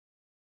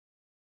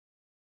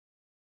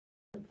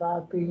at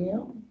 5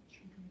 p.m.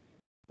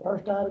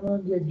 First item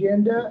on the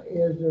agenda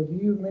is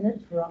review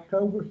minutes for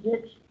October 6,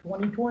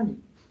 2020.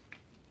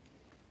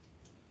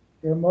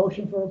 There a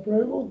motion for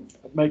approval?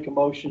 I'd make a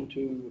motion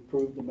to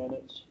approve the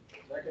minutes.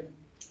 Second.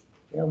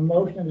 We have a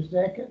motion and a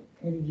second.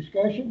 Any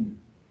discussion?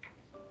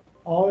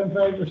 All in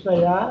favor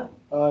say aye.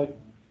 Aye.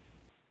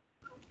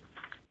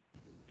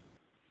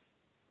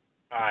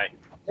 Aye.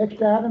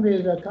 Next item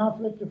is a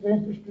conflict of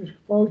interest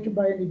disclosure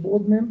by any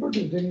board member.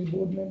 Does any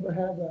board member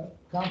have a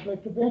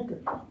conflict of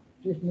interest?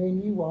 Just me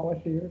and you, Wallace,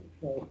 here,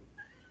 so.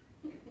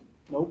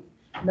 Nope.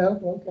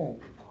 No, okay.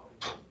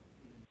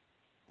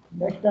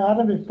 Next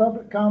item is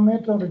public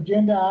comments on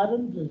agenda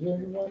items. Does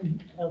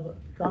anyone have a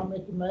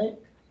comment to make?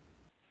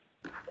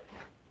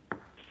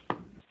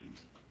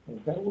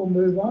 Okay, we'll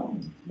move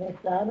on.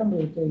 Next item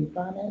is the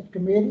Finance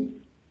Committee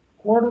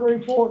quarterly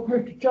report.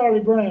 Mr. Charlie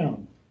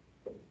Brown.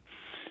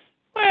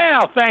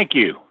 Well, thank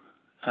you.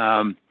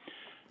 I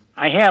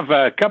have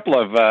a couple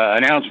of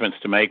announcements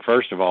to make.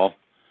 First of all,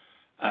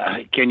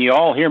 can you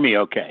all hear me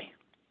okay?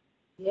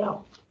 Yeah.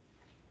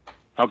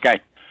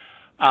 Okay.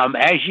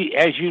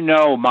 As you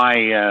know,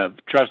 my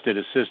trusted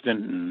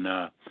assistant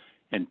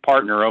and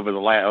partner over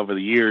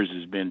the years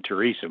has been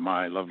Teresa,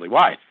 my lovely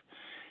wife,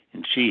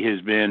 and she has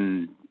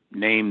been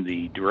named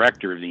the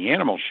director of the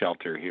animal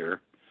shelter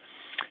here.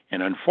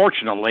 And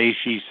unfortunately,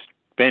 she's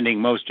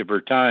spending most of her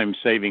time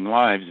saving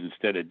lives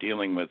instead of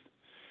dealing with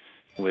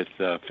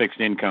fixed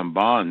income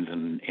bonds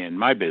and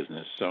my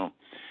business. So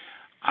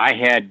I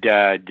had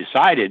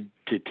decided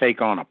to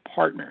take on a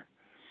partner.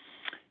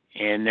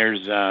 And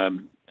there's a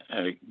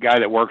guy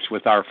that works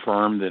with our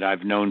firm that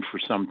I've known for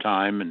some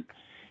time, and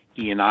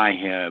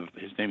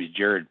his name is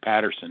Jared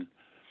Patterson,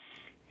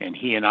 and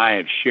he and I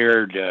have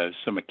shared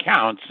some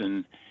accounts,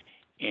 and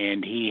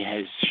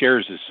he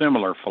shares a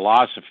similar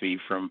philosophy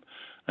from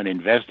an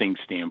investing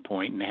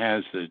standpoint and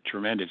has a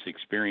tremendous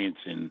experience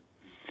in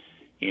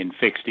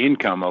fixed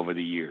income over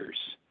the years.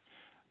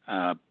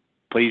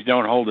 Please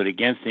don't hold it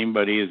against him,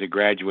 but he is a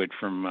graduate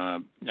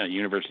from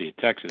University of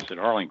Texas at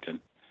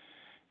Arlington,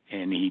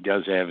 and he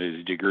does have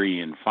his degree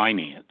in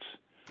finance.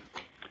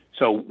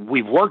 So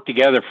we've worked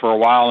together for a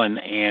while,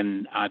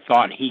 and I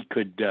thought he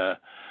could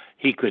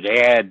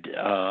add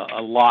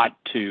a lot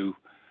to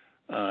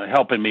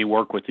helping me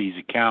work with these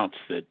accounts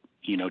that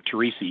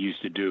Teresa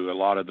used to do a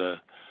lot of the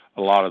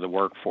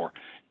work for.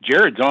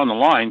 Jared's on the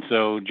line,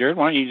 so Jared,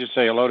 why don't you just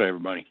say hello to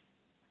everybody?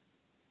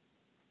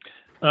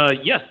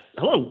 Yes.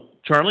 Hello,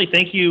 Charlie.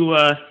 Thank you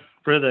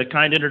for the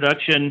kind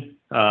introduction.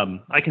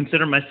 I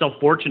consider myself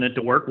fortunate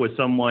to work with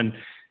someone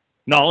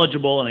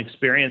knowledgeable and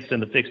experienced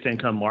in the fixed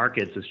income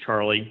markets as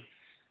Charlie.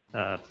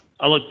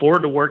 I look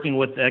forward to working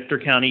with the Ector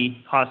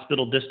County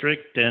Hospital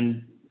District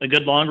and a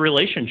good long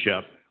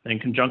relationship in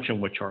conjunction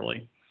with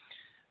Charlie.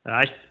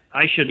 I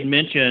should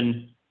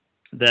mention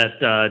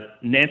that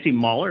Nancy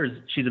Mahler,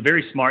 she's a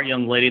very smart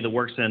young lady that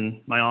works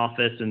in my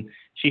office, and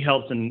she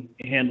helps in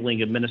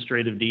handling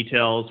administrative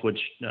details, which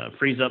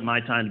frees up my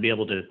time to be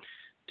able to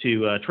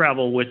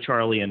travel with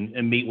Charlie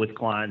and meet with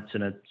clients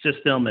and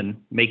assist them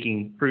in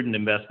making prudent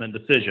investment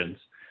decisions.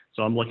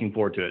 So I'm looking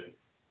forward to it.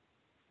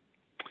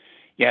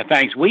 Yeah,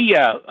 thanks. We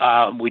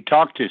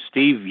talked to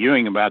Steve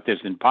Ewing about this,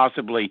 and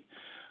possibly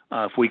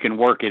if we can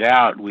work it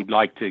out, we'd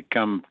like to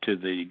come to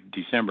the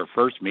December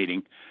 1st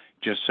meeting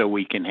just so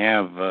we can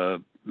have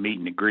a meet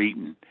and greet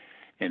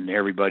and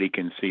everybody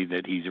can see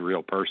that he's a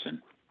real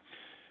person.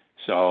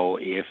 So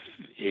if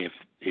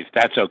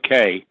that's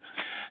okay.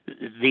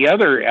 The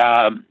other,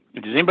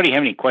 does anybody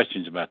have any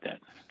questions about that?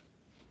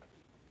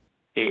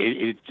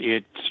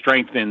 It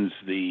strengthens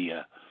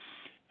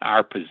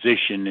our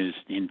position is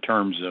in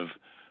terms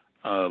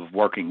of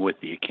working with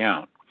the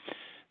account.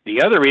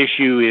 The other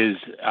issue is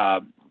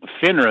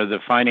FINRA, the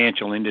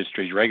Financial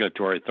Industries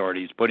Regulatory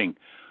Authority, is putting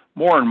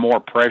more and more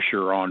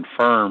pressure on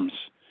firms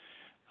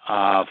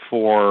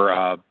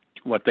for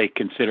what they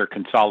consider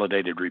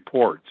consolidated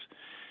reports.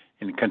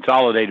 And a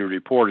consolidated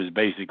report is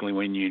basically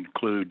when you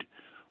include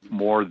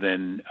more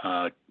than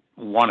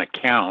one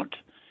account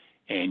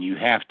and you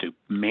have to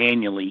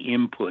manually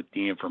input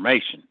the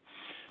information.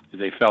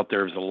 They felt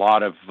there was a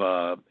lot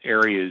of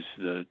areas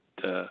that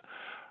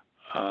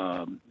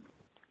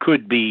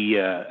could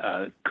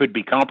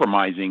be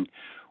compromising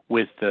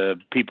with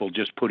people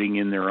just putting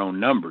in their own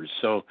numbers.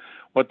 So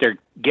what they're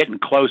getting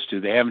close to,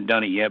 they haven't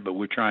done it yet, but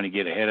we're trying to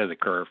get ahead of the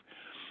curve,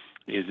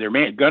 is they're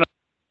going to.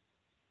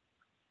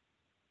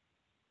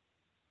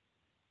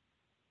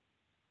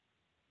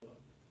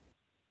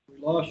 We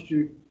lost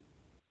you.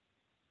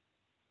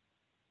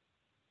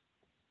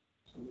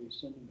 Somebody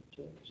send him a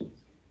text.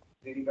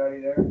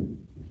 Anybody there?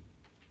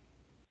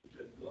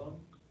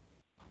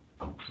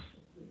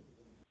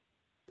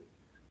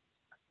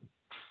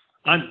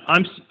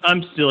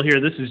 I'm still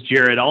here. This is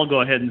Jared. I'll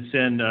go ahead and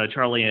send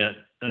Charlie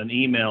an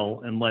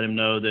email and let him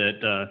know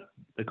that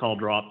the call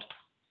dropped.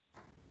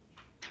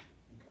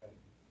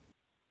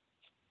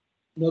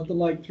 Nothing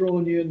like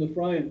throwing you in the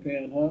frying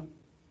pan,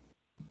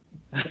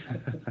 huh?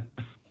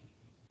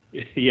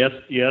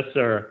 Yes,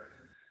 sir.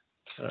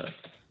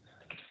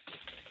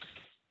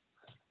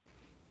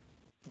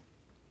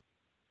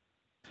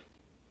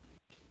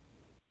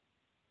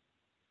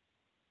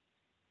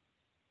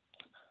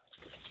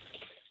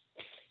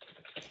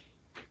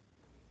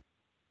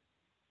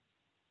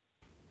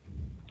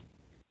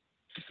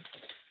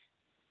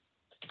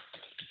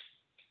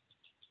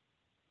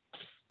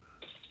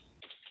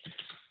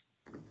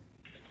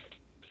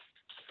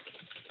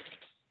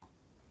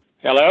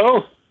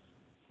 Hello?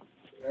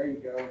 There you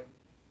go.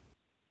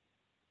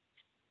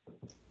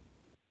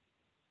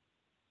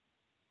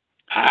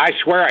 I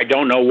swear I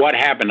don't know what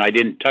happened. I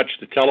didn't touch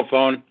the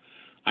telephone.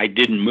 I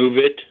didn't move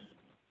it.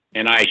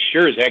 And I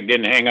sure as heck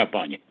didn't hang up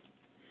on you.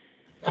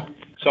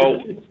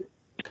 So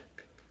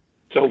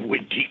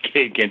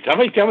can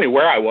somebody tell me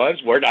where I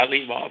was? Where did I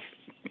leave off?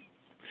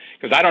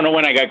 Because I don't know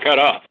when I got cut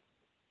off.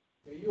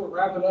 You were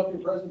wrapping up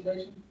your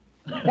presentation?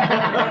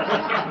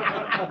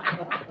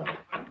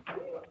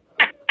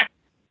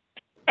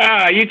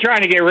 You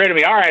trying to get rid of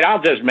me? All right,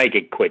 I'll just make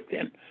it quick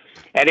then.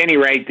 At any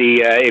rate,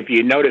 if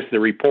you notice, the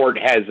report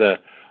has a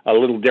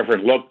little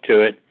different look to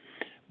it,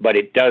 but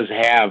it does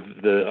have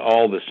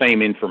all the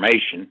same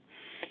information,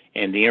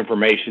 and the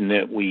information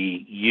that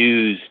we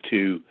use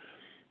to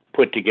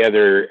put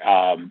together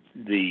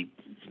the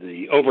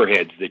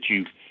overheads that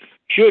you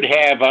should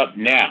have up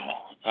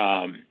now.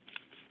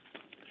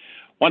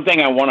 One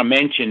thing I want to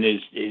mention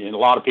is a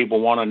lot of people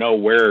want to know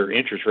where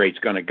interest rate's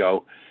going to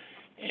go.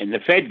 And the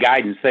Fed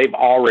guidance, they've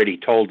already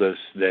told us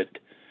that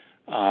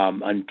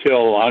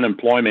until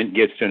unemployment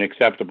gets to an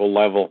acceptable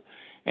level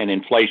and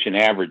inflation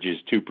averages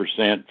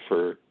 2%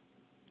 for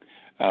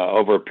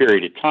over a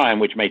period of time,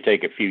 which may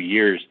take a few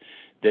years,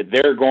 that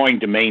they're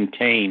going to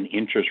maintain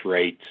interest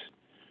rates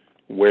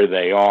where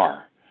they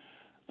are.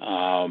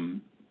 The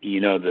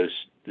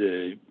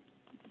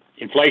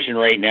inflation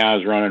rate now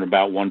is running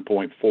about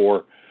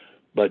 1.4,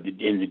 but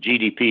in the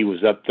GDP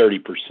was up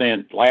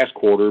 30% last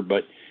quarter,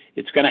 but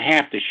it's going to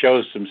have to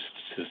show some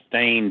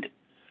sustained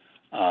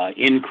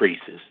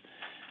increases.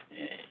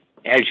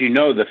 As you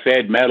know, the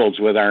Fed meddles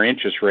with our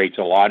interest rates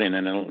a lot, and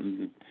I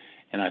think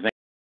I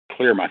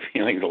clear my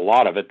feelings, a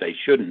lot of it they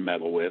shouldn't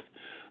meddle with,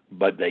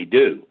 but they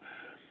do.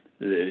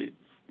 The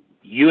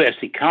U.S.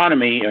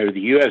 economy or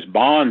the U.S.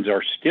 bonds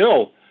are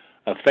still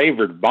a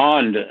favored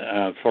bond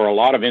for a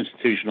lot of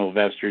institutional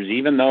investors,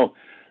 even though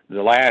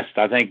the last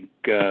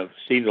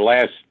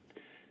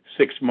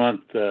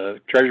 6-month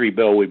Treasury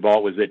bill we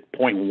bought was at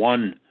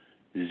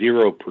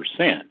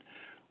 0.10%,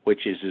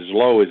 which is as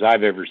low as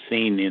I've ever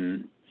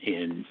seen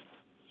in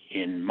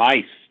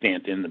my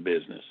stint in the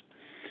business.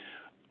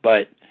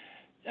 But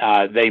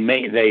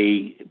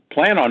they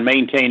plan on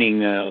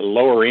maintaining a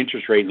lower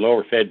interest rate and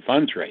lower Fed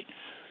funds rate.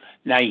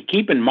 Now, you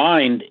keep in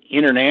mind,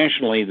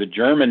 internationally, the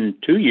German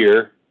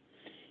 2-year,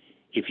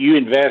 if you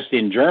invest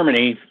in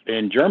Germany,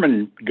 in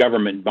German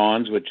government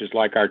bonds, which is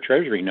like our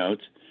Treasury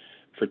notes,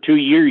 for 2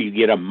 years you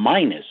get a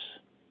minus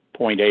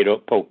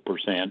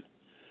 0.80%.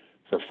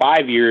 For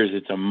 5 years,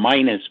 it's a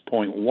minus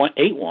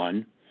 0.81.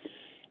 And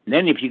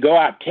then if you go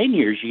out 10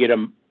 years, you get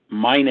a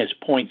minus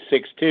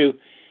 0.62.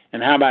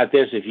 And how about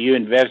this? If you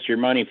invest your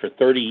money for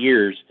 30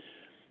 years,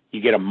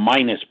 you get a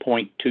minus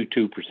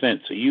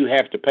 0.22%. So you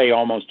have to pay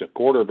almost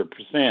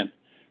 0.25%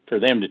 for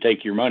them to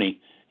take your money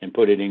and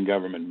put it in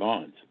government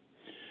bonds.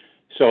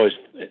 So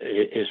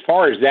as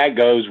far as that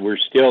goes, we're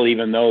still,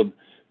 even though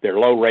they're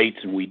low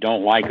rates and we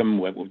don't like them,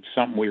 it's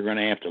something we're going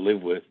to have to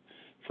live with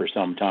for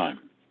some time.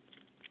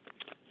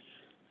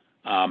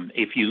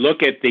 If you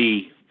look at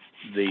the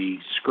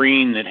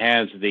screen that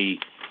has the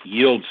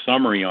yield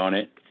summary on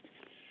it,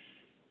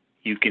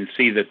 you can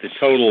see that the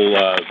total,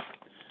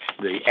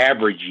 the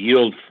average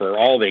yield for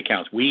all the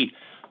accounts,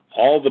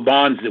 all the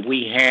bonds that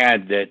we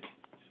had that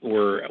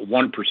were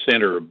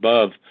 1% or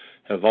above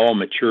have all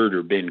matured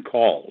or been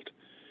called.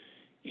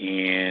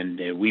 And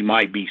we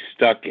might be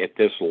stuck at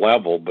this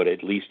level, but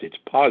at least it's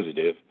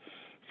positive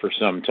for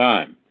some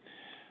time.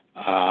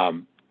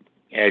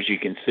 As you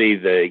can see,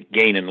 the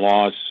gain and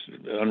loss,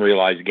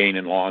 unrealized gain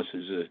and loss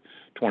is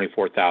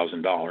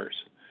 $24,000.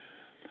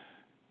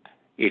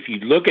 If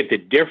you look at the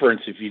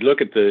difference, if you look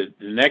at the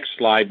next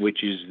slide,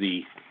 which is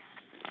the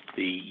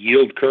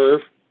yield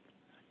curve,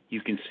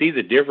 you can see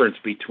the difference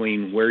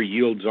between where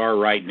yields are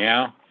right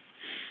now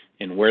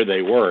and where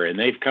they were. And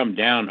they've come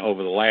down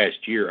over the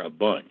last year a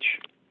bunch.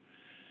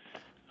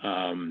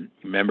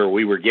 Remember,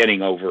 we were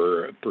getting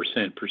over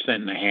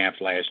 1.5%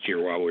 last year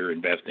while we were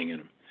investing in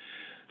them.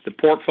 The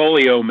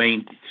portfolio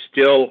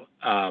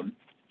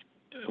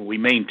we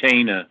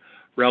maintain a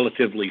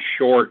relatively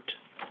short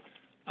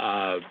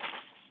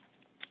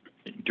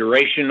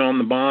duration on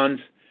the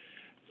bonds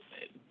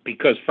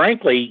because,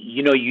 frankly,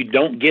 you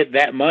don't get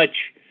that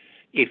much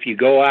if you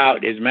go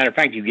out. As a matter of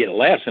fact, you get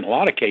less in a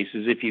lot of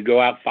cases if you go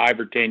out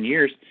 5 or 10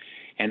 years.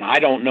 And I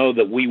don't know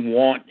that we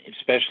want,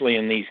 especially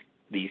in these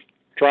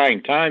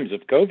trying times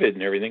of COVID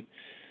and everything,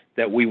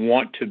 that we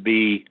want to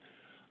be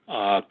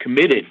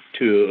committed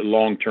to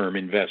long-term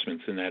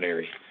investments in that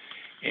area.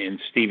 And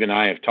Steve and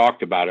I have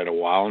talked about it a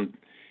while,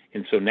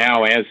 and so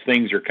now as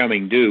things are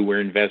coming due,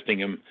 we're investing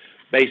them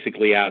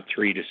basically out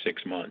 3 to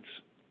 6 months.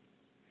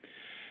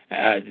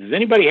 Does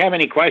anybody have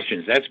any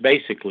questions? That's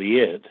basically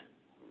it.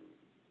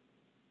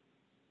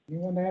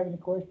 Anyone have any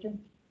questions?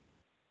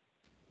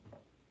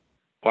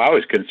 Well, I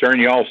was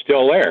concerned you all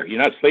still there.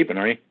 You're not sleeping,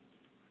 are you?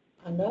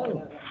 I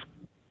know.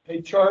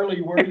 Hey,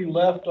 Charlie, where you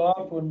left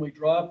off when we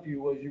dropped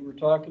you was you were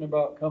talking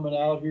about coming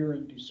out here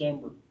in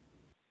December.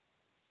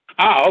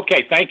 Ah,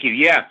 okay, thank you.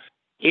 Yeah,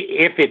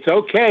 if it's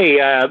okay,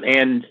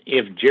 and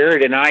if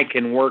Jared and I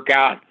can work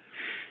out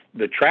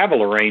the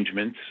travel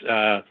arrangements,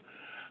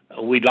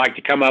 we'd like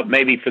to come up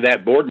maybe for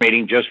that board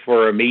meeting just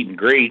for a meet and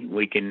greet.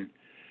 We can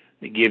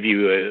give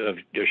you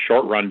a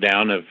short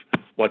rundown of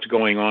what's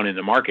going on in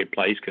the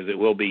marketplace, because it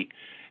will be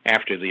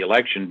after the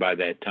election by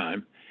that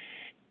time.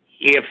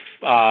 If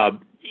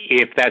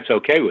that's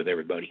okay with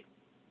everybody.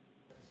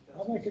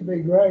 I think it'd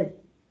be great.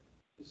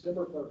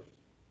 December 1st.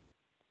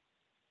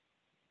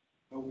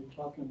 Are we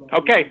talking about?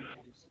 Okay.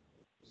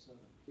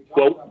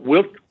 Well,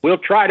 we'll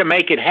try to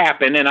make it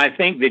happen, and I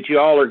think that you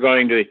all are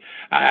going to.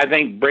 I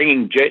think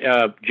bringing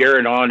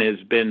Jared on has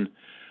been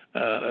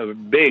a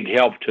big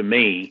help to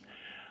me.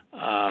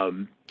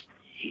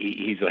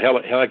 He's a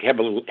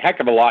heck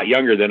of a lot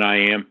younger than I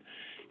am,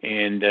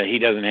 and he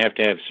doesn't have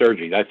to have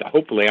surgery.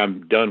 Hopefully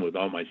I'm done with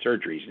all my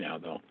surgeries now,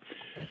 though,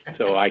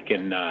 so I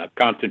can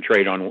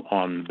concentrate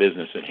on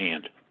business at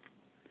hand.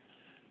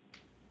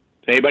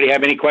 Does anybody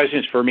have any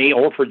questions for me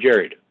or for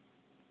Jared?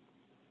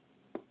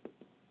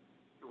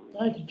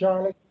 Thank you,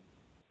 Charlie.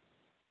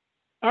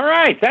 All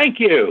right, thank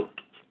you,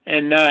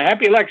 and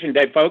happy Election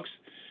Day, folks.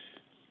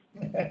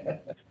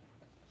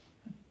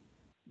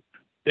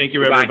 Thank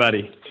you, Bye.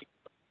 everybody.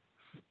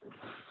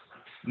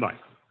 Bye.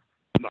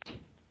 Do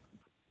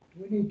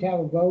we need to have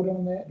a vote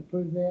on that to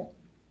prove that?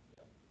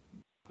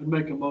 I'd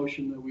make a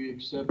motion that we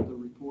accept the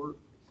report.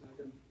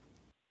 Second.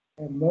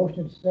 Have a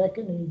motion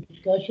second, any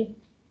discussion?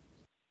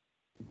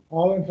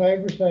 All in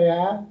favor, say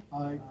aye.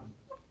 Aye.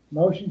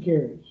 Motion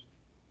carries.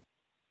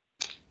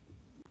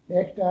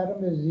 Next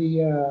item is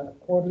the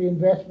quarterly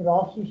investment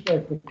officer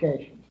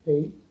certification.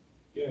 Steve?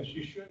 Yes,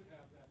 you should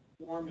have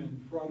that form in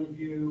front of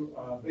you.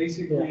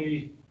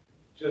 Basically,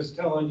 just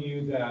telling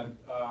you that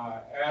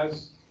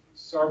as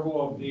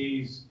several of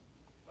these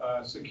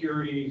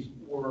securities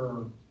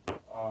were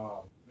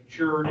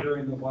matured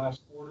during the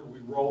last quarter, we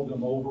rolled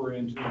them over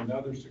into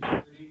another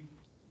security,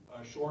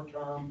 short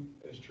term,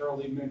 as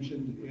Charlie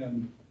mentioned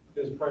in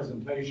his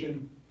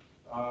presentation.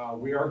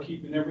 We are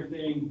keeping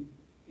everything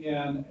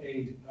in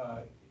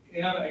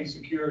a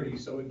security,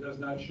 so it does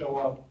not show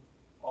up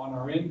on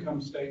our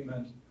income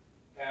statement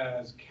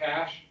as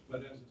cash, but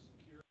as a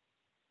security.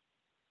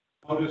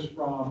 Notice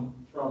from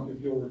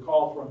if you'll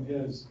recall from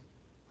his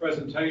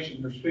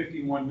presentation, there's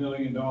 $51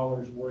 million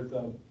worth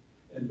of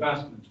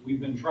investments. We've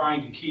been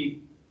trying to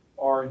keep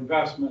our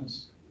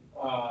investments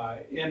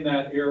in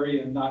that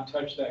area and not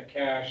touch that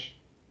cash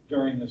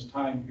during this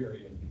time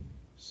period.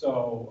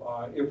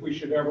 So if we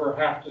should ever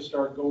have to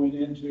start going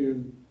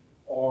into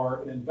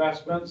our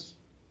investments,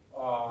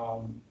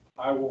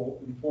 I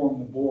will inform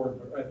the board.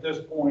 But at this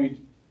point,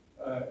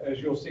 as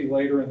you'll see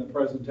later in the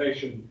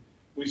presentation,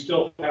 we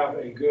still have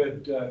a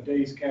good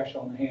days cash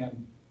on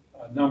hand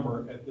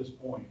number at this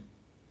point.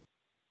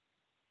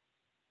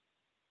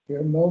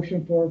 Your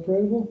motion for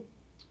approval?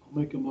 I'll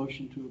make a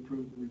motion to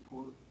approve the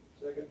report.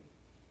 Second.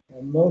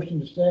 A motion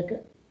to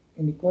second.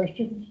 Any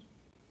questions?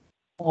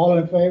 All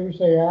in favor,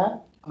 say aye.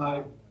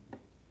 Aye.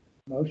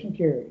 Motion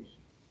carries.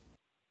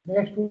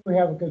 Next, we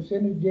have a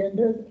consent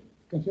agenda.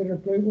 Consider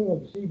approval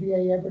of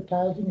CBA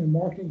advertising and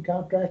marketing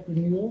contract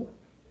renewal.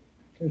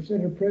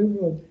 Consider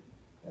approval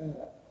of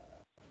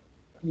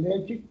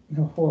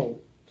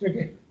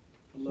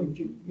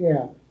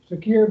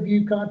Secure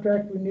View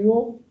contract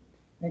renewal,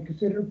 and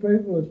consider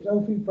approval of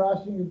Sophie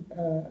pricing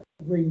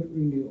agreement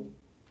renewal.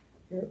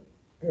 Here,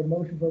 a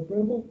motion for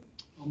approval.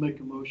 I'll make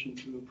a motion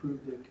to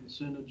approve the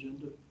consent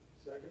agenda.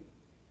 Second.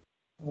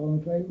 All in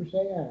favor, say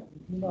aye.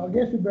 You know, I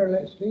guess we better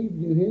let Steve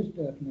do his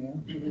stuff now.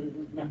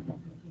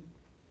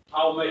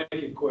 I'll make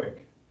it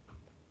quick.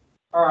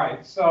 All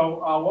right, so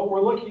what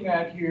we're looking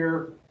at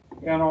here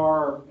in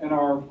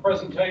our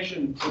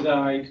presentation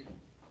tonight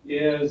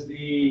is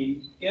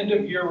the end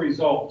of year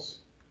results.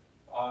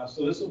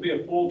 So this will be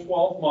a full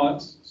 12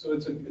 months. So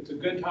it's a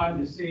good time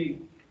to see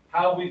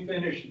how we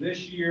finished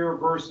this year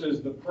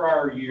versus the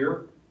prior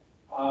year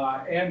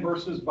and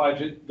versus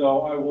budget.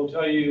 Though I will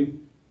tell you,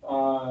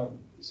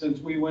 since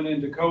we went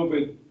into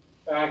COVID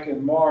back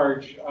in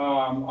March,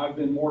 I've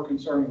been more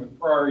concerned with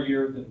prior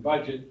year than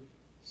budget,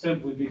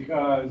 simply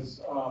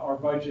because our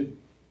budget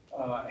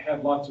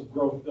had lots of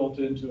growth built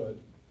into it,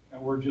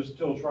 and we're just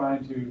still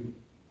trying to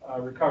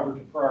recover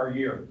to prior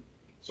year.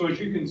 So as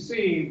you can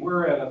see,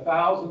 we're at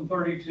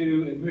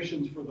 1,032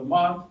 admissions for the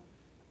month.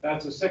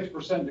 That's a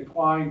 6%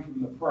 decline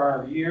from the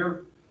prior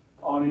year.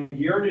 On a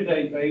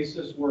year-to-date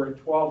basis, we're at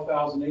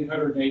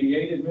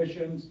 12,888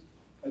 admissions.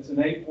 That's an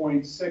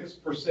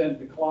 8.6%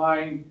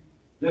 decline.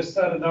 This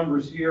set of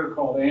numbers here,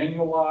 called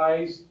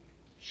annualized,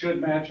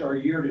 should match our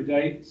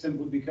year-to-date,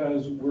 simply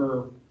because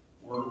we're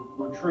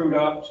trued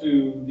up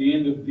to the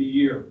end of the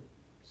year.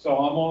 So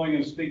I'm only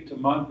going to speak to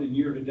month and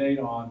year-to-date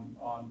on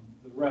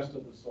the rest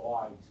of the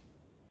slides.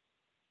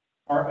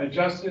 Our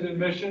adjusted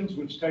admissions,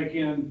 which take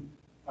in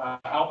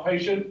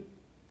outpatient,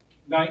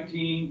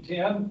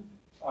 1910.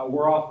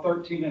 We're off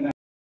 13.5 a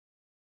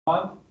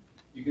month.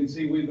 You can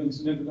see we've been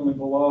significantly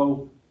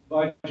below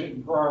budget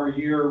in prior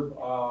year,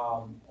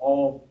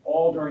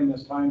 all during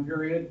this time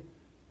period.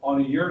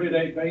 On a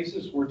year-to-date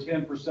basis, we're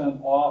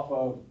 10% off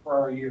of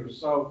prior year.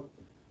 So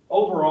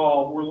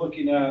overall, we're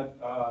looking at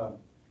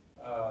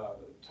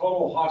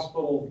total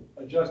hospital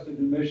adjusted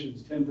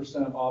admissions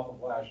 10% off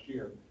of last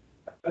year.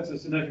 That's a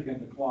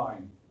significant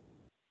decline.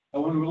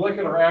 And when we look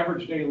at our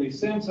average daily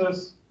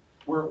census,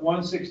 we're at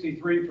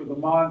 163 for the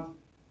month.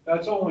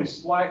 That's only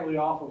slightly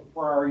off of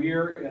prior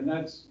year, and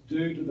that's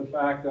due to the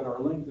fact that our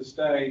length of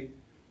stay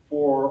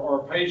for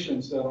our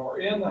patients that are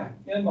in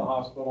the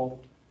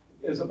hospital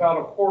is about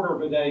a quarter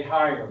of a day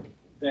higher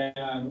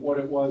than what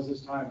it was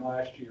this time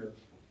last year.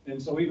 And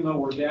so even though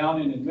we're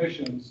down in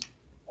admissions,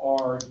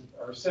 our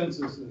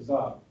census is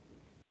up.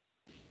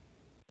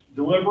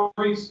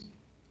 Deliveries,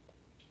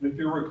 if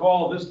you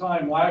recall, this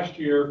time last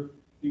year,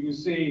 you can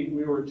see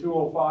we were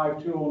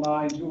 205,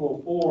 209,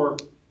 204.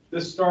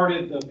 This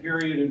started the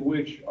period in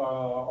which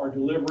our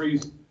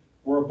deliveries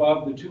were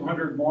above the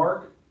 200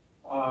 mark.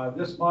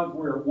 This month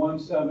we're at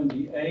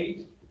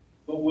 178,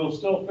 but we'll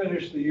still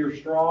finish the year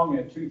strong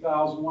at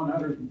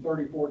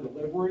 2,134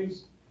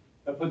 deliveries.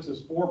 That puts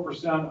us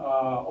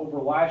 4% over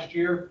last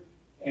year.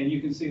 And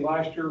you can see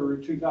last year we were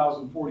at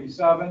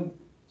 2,047.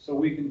 So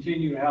we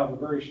continue to have a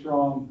very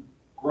strong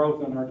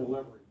growth in our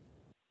delivery.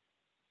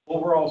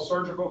 Overall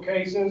surgical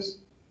cases,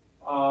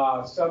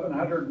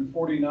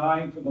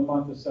 749 for the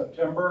month of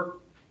September.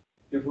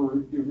 If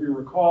you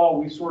recall,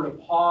 we sort of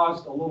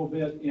paused a little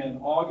bit in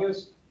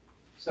August.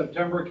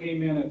 September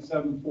came in at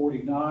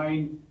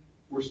 749.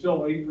 We're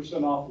still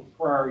 8% off of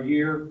prior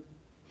year.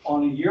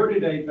 On a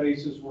year-to-date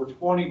basis, we're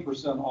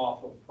 20%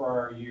 off of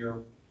prior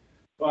year.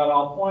 But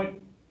I'll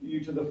point you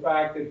to the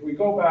fact that if we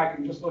go back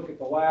and just look at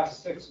the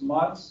last 6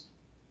 months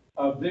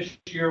of this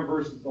year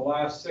versus the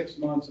last 6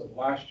 months of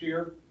last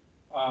year,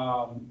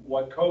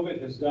 what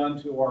COVID has done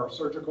to our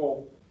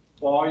surgical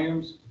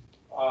volumes,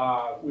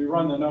 we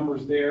run the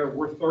numbers there,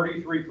 we're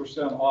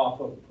 33% off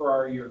of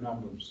prior year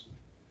numbers.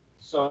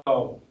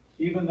 So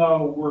even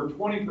though we're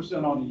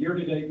 20% on a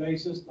year-to-date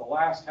basis, the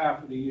last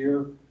half of the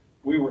year,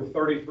 we were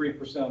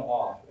 33%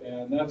 off.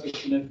 And that's a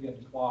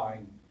significant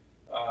decline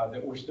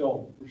that we're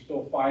still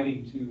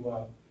fighting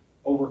to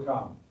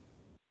overcome.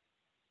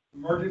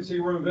 Emergency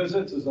room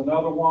visits is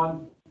another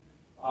one.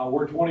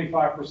 We're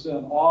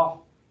 25% off.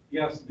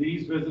 Yes,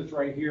 these visits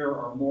right here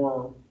are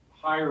more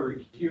higher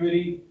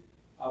acuity,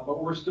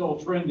 but we're still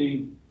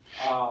trending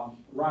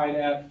right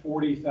at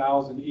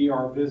 40,000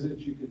 ER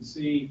visits. You can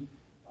see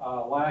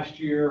last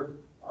year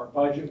our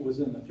budget was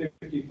in the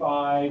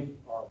 55,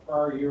 our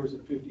prior year was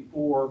at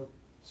 54,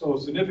 so a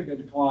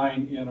significant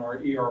decline in our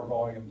ER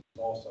volumes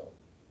also.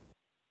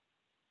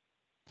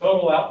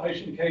 Total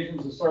outpatient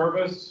occasions of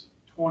service,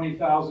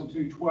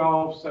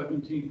 20,212,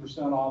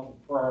 17% off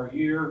of prior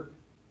year.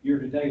 Year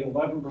to date,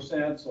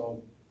 11%,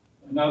 so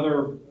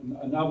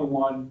another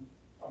one.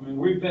 I mean,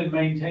 we've been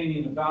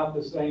maintaining about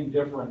the same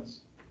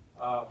difference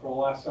for the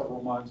last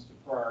several months to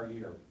prior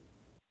year.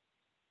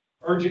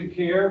 Urgent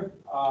care,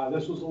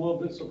 this was a little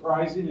bit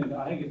surprising, and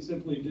I think it's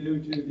simply due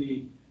to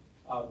the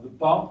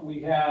bump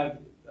we had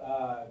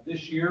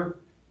this year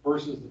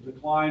versus the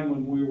decline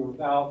when we were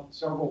without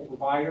several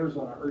providers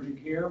on our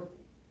urgent care.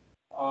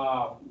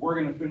 We're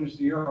going to finish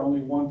the year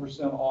only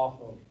 1% off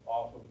of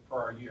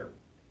prior year.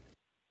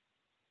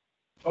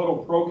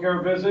 Total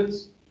ProCare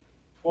visits,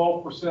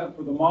 12%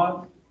 for the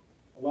month,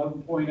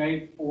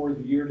 11.8 for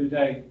the year to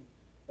date.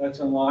 That's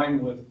in line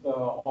with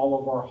all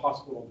of our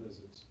hospital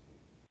visits.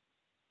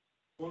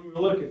 When we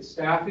look at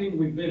staffing,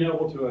 we've been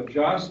able to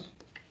adjust.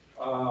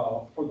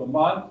 For the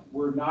month,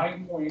 we're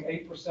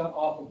 9.8%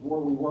 off of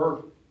where we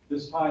were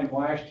this time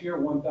last year,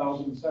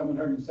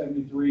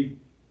 1,773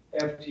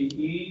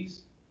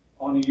 FTEs.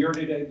 On a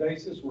year-to-date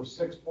basis, we're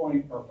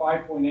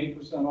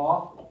 5.8%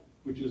 off,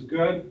 which is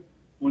good.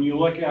 When you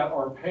look at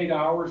our paid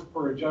hours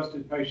per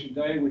adjusted patient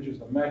day, which is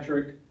the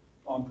metric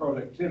on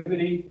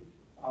productivity,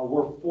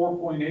 we're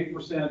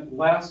 4.8%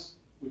 less,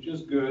 which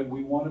is good.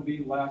 We want to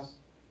be less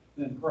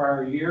than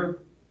prior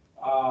year.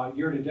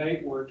 Year to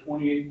date, we're at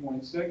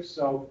 28.6.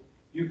 So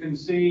you can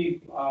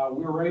see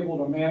we were able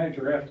to manage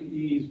our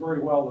FTEs very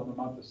well in the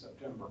month of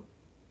September.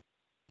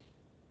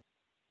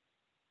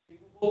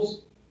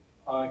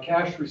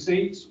 Cash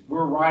receipts,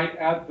 we're right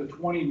at the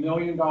 $20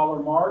 million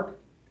mark.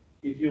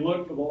 If you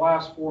look for the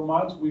last 4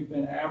 months, we've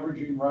been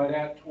averaging right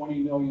at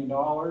 $20 million,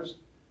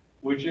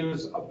 which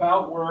is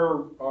about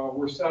where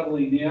we're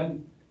settling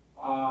in.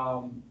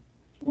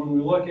 When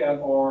we look at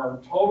our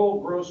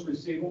total gross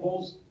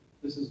receivables,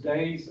 this is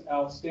days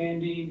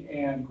outstanding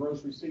and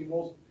gross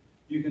receivables,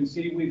 you can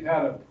see we've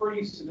had a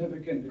pretty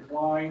significant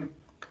decline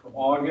from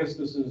August.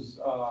 This is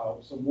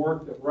some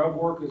work that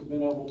RevWork has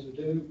been able to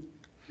do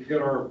to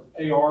get our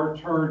AR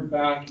turned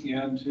back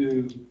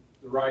into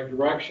the right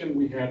direction.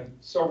 We had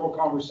several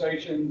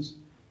conversations.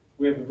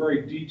 We have a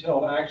very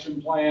detailed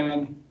action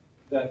plan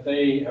that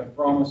they have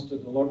promised to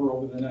deliver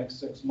over the next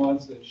 6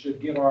 months that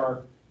should get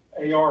our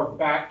AR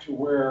back to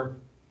where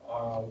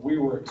we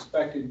were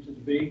expecting to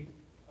be.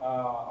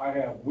 I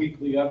have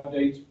weekly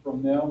updates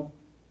from them,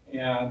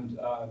 and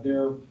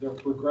they're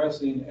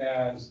progressing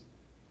as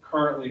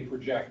currently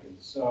projected.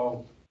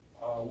 So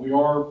we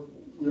are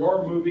we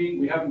are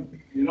moving. We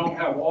don't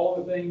have all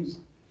the things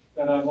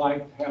that I'd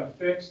like to have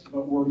fixed,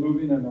 but we're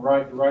moving in the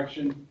right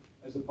direction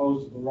as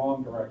opposed to the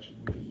wrong direction,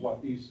 which is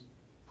what these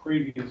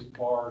previous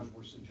bars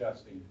were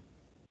suggesting.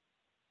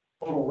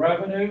 Total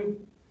revenue,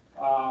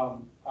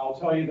 I'll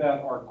tell you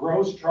that our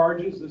gross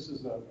charges, this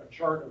is a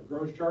chart of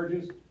gross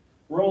charges,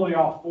 we're only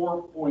off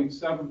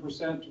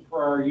 4.7% to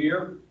prior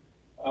year.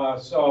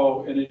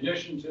 So in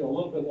addition to a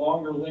little bit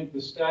longer length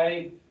of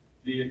stay,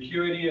 the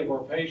acuity of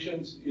our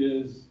patients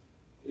is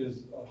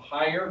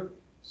higher.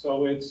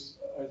 So it's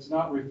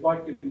not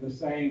reflected in the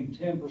same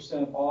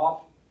 10%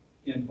 off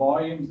in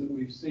volumes that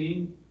we've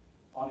seen.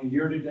 On a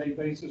year-to-date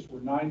basis,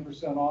 we're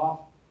 9% off,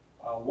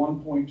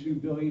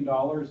 $1.2 billion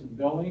in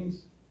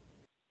billings.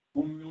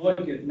 When we look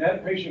at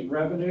net patient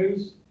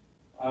revenues,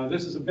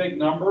 this is a big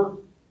number,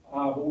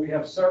 but we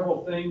have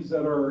several things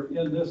that are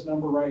in this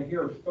number right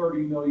here of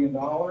 $30 million.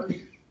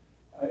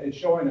 It's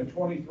showing a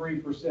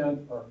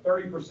 23% or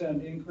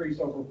 30% increase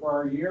over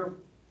prior year.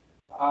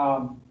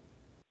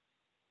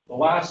 The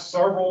last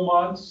several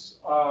months,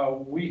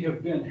 we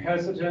have been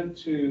hesitant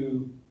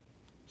to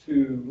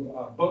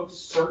book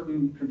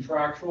certain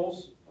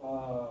contractuals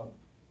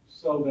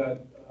so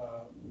that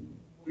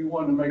we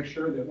wanted to make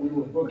sure that we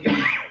were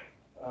booking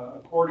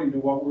according to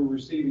what we're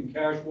receiving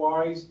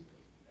cash-wise,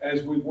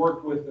 as we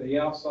worked with the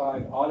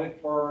outside audit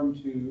firm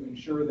to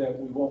ensure that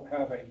we won't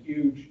have a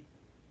huge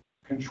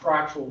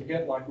contractual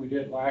hit like we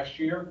did last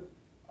year.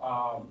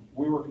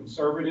 We were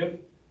conservative,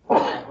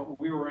 but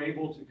we were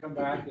able to come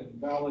back and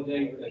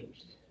validate that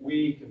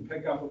we can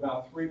pick up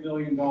about $3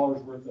 million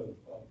worth of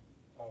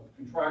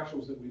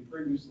contractuals that we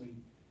previously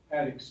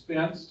had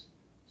expensed.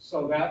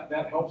 So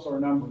that helps our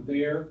number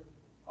there.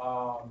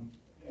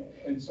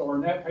 And so our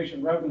net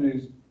patient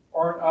revenues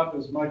aren't up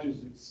as much as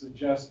it's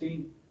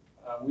suggesting.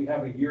 We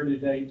have a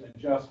year-to-date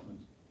adjustment.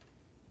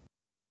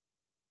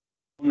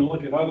 When you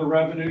look at other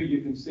revenue,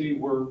 you can see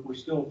we're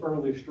still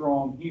fairly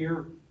strong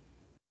here.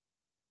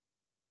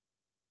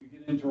 We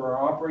get into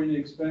our operating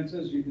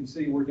expenses, you can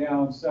see we're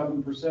down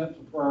 7%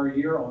 to prior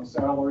year on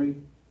salary,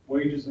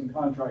 wages, and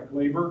contract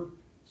labor.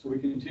 So we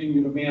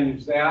continue to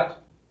manage that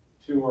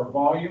to our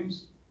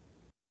volumes.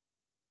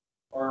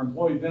 Our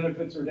employee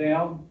benefits are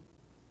down.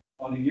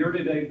 On a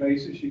year-to-date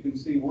basis, you can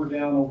see we're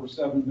down over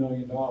 $7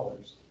 million.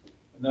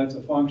 And that's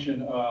a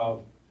function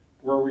of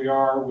where we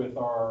are with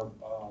our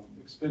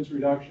expense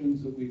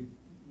reductions that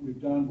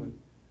we've done with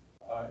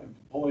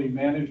employee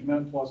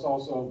management, plus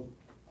also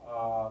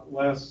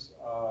less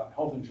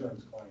health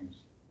insurance claims.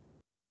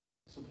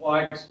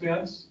 Supply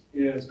expense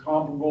is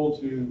comparable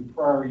to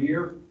prior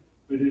year,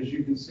 but as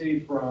you can see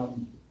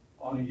from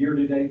on a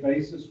year-to-date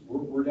basis,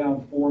 we're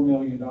down $4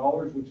 million,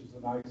 which is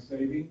a nice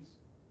savings.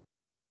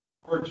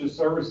 Purchase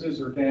services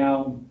are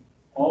down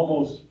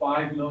almost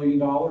 $5 million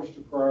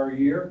to prior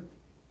year.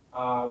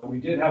 We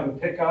did have a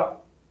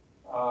pickup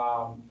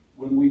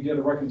when we did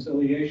a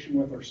reconciliation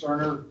with our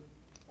Cerner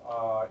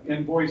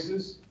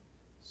invoices.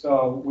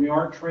 So we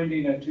aren't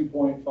trending at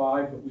 2.5,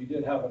 but we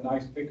did have a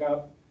nice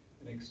pickup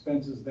in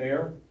expenses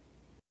there.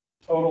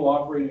 Total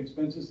operating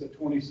expenses at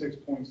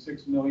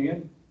 $26.6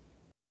 million.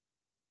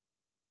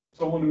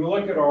 So when we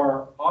look at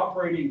our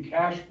operating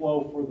cash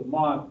flow for the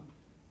month,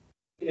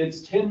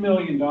 it's $10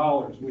 million,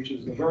 which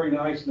is a very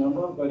nice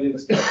number, but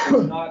it's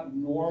not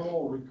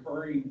normal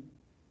recurring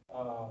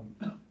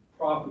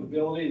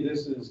profitability.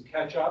 This is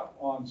catch up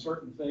on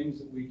certain things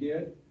that we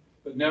did,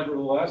 but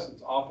nevertheless,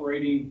 it's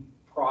operating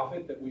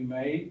profit that we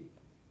made.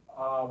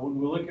 When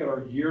we look at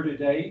our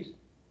year-to-date,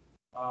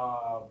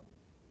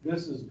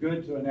 this is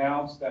good to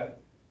announce that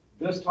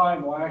this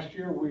time last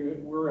year, we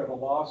were at a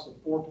loss of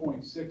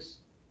 $4.6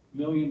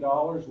 million.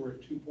 We're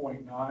at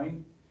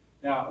 2.9.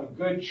 Now, a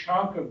good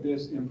chunk of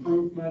this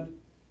improvement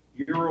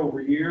year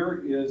over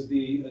year is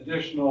the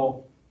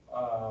additional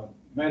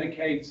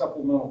Medicaid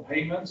supplemental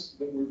payments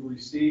that we've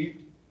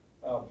received,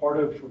 part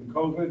of from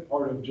COVID,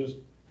 part of just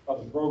how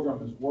the program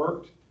has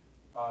worked.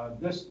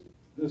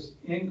 This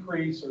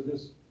increase or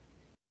this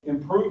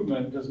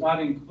improvement does not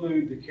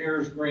include the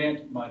CARES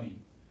grant money.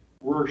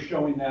 We're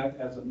showing that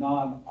as a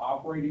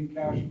non-operating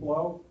cash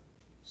flow.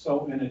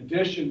 So in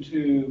addition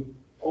to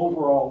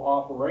overall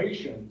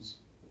operations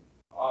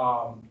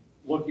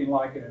looking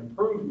like an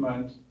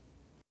improvement,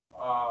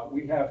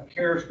 we have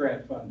CARES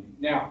grant funding.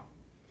 Now,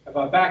 if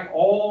I back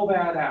all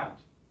that out,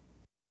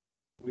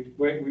 we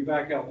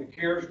back out the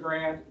CARES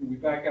grant and we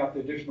back out the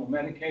additional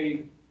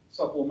Medicaid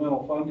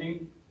supplemental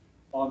funding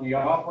on the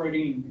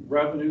operating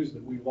revenues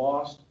that we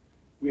lost,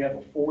 we have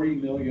a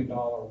 $40 million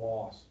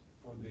loss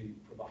for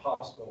the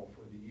hospital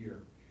for the year.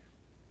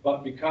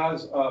 But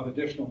because of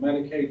additional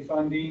Medicaid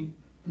funding,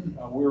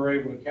 we were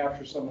able to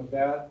capture some of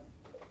that.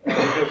 And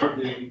because of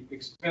the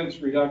expense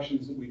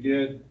reductions that we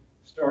did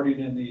starting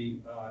in the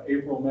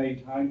April-May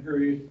time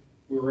period,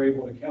 we were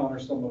able to counter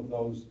some of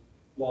those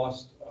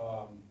lost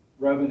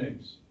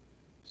revenues.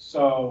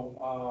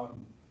 So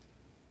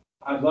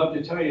I'd love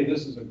to tell you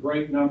this is a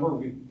great number.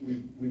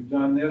 We've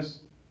done this,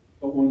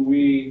 but when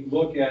we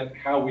look at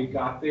how we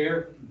got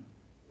there,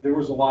 there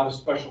was a lot of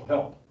special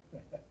help.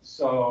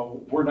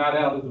 So we're not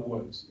out of the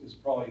woods, is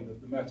probably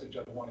the message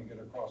I want to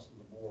get across to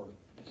the board.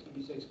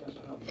 You say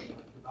special help,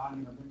 divine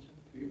intervention?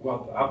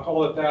 Well, I'll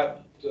call it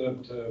that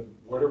to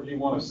whatever you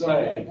want to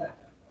say.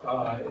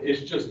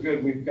 It's just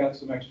good we've got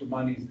some extra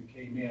monies that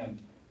came in,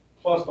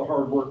 plus the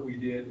hard work we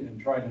did in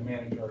trying to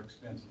manage our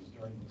expenses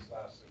during this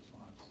last 6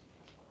 months.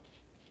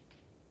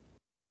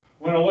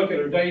 When I look at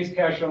our days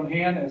cash on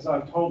hand, as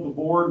I've told the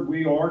board,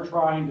 we are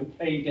trying to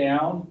pay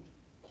down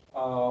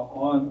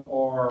on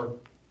our,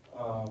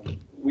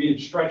 we had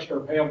stretched our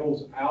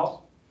payables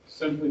out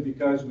simply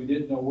because we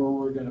didn't know where we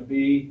were going to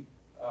be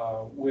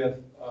with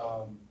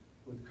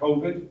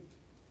COVID.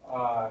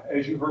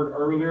 As you heard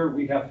earlier,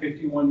 we have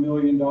 $51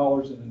 million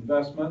in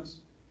investments.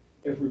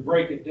 If we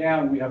break it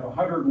down, we have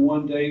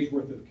 101 days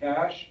worth of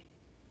cash.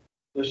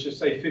 Let's just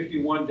say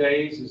 51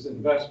 days is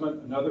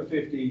investment. Another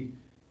 50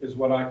 is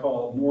what I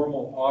call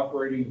normal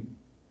operating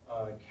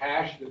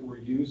cash that we're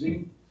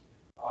using.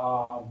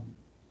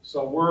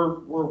 So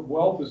we're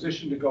well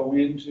positioned to go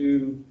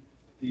into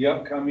the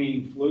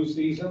upcoming flu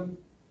season,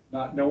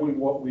 not knowing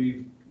what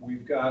we've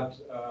got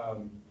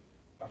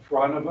in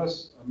front of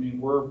us. I mean,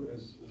 we're,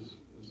 as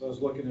I was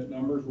looking at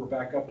numbers, we're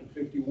back up to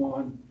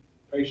 51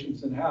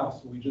 patients in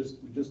house. So we just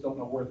don't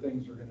know where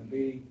things are going to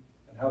be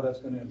and how that's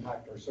going to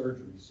impact our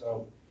surgery.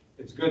 So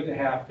it's good to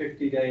have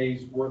 50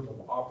 days worth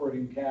of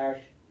operating cash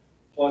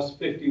plus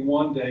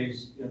 51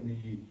 days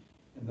in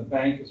the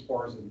bank as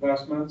far as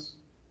investments.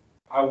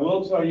 I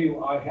will tell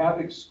you, I have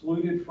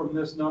excluded from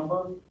this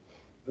number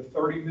the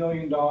 $30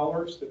 million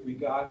that we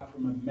got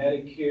from a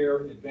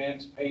Medicare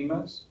advance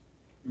payments.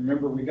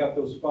 Remember, we got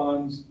those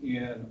funds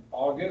in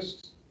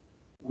August.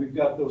 We've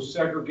got those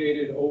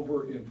segregated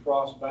over in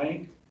Frost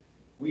Bank.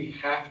 We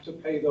have to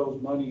pay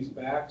those monies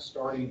back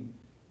starting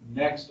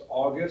next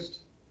August.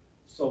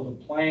 So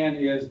the plan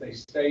is they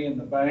stay in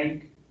the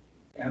bank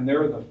and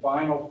they're the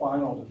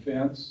final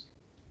defense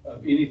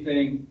of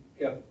anything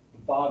if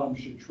the bottom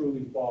should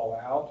truly fall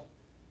out.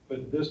 But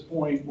at this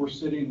point, we're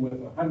sitting with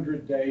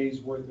 100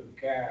 days worth of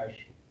cash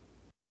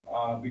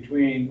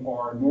between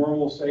our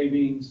normal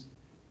savings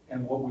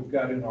and what we've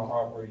got in our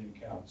operating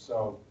account.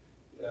 So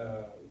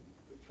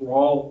for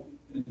all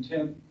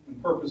intent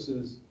and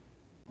purposes,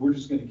 we're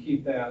just going to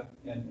keep that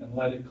and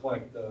let it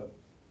collect the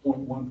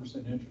 0.1%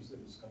 interest that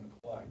it's going to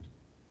collect.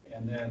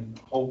 And then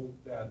hope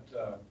that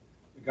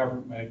the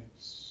government makes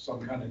some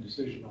kind of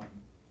decision on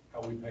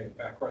how we pay it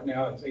back. Right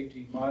now, it's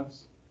 18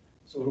 months,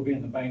 so it'll be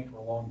in the bank for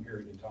a long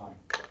period of time.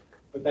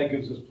 But that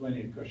gives us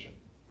plenty of cushion.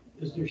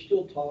 Is there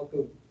still talk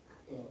of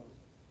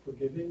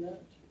forgiving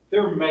that?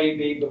 There may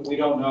be, but we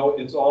don't know.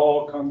 It's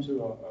all come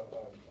to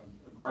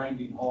a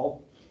grinding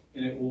halt,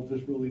 and it will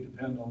just really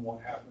depend on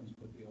what happens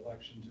with the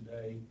election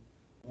today,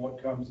 and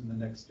what comes in the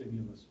next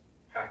stimulus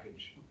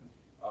package.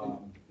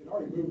 It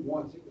already moved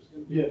once. It was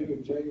going to be due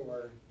in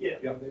January. Yeah.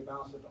 They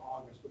bounced it to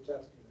August, which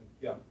that's good.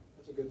 Yeah.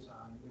 That's a good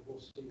sign. We'll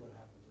see what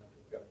happens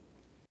after that.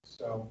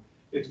 So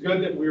it's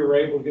good that we were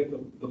able to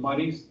get the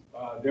monies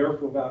there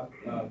for about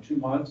 2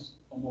 months,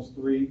 almost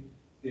 3.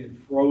 They had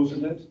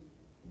frozen it.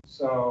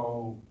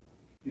 So,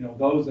 you know,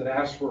 those that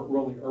asked for it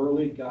really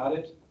early got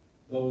it.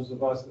 Those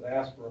of us that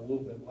asked for a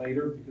little bit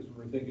later because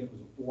we were thinking it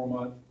was a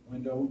 4-month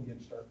window and you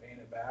had to start paying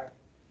it back.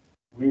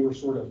 We were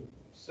sort of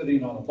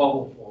sitting on a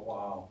bubble for a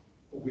while,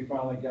 but we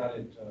finally got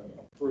it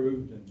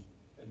approved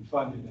and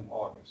funded in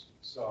August.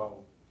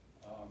 So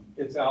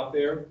it's out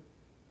there.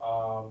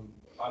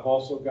 I've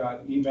also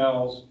got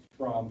emails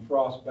from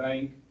Frost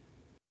Bank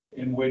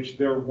in which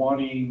they're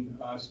wanting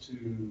us to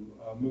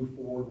move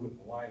forward with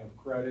the line of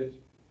credit.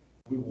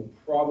 We will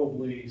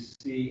probably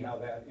see how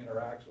that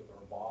interacts with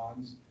our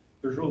bonds.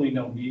 There's really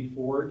no need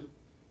for it,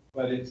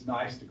 but it's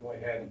nice to go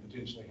ahead and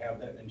potentially have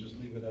that and just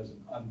leave it as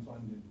an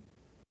unfunded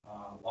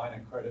line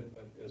of credit.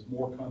 But as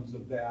more comes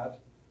of that,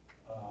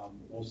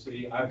 we'll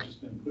see. I've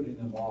just been putting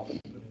them off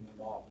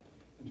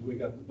until we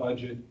got the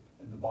budget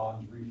and the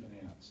bonds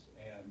refinanced.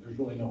 And there's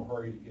really no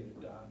hurry to get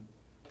it done.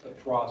 But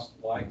Frost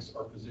likes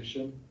our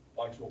position,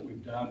 likes what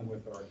we've done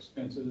with our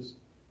expenses,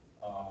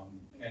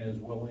 and is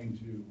willing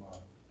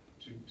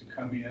to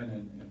come in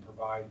and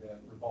provide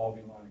that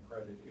revolving line of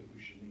credit if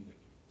we should need it.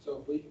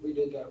 So if we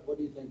did that, what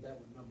do you think that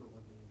number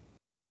would be?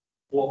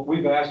 Well,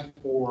 we've asked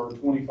for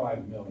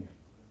 25 million.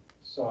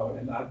 So,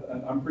 and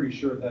I'm pretty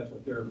sure that's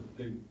what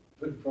they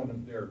put in front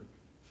of their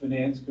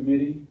finance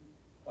committee,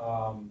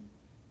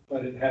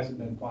 but it hasn't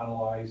been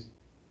finalized.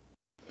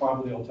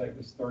 Probably it'll take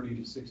us 30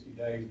 to 60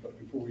 days, but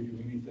before we do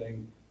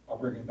anything, I'll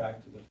bring it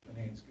back to the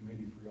finance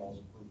committee for y'all's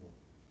approval.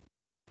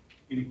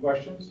 Any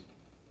questions?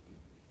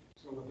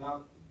 So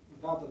without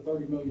the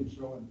 30 million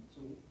showing,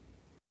 so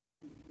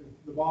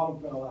if the bottom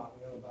fell out,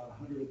 we have about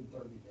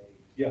 130 days.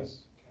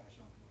 Yes. Cash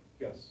on hand.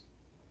 Yes.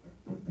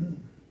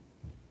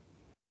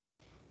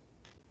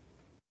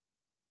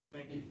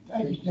 Thank you.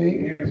 Thank you,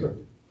 Steve. Yes, sir.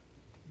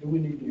 Do we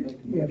need to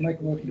make a motion? Make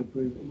a motion to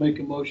approve it. Make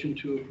a motion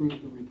to approve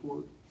the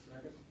report.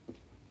 Second.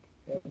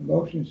 Have a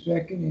motion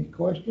second. Any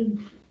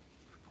questions?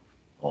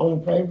 All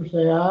in favor,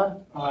 say aye.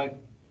 Aye.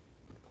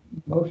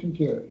 Motion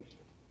carries.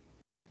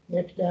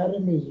 Next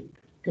item is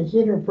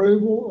Consider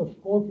approval of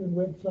Scorpion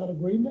website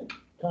agreement.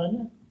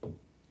 Tanya?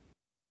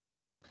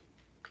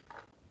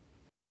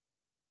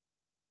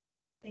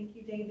 Thank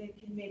you, David,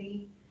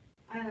 committee.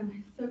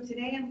 So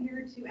today I'm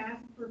here to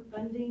ask for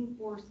funding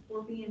for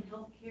Scorpion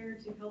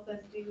Healthcare to help us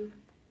do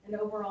an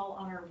overhaul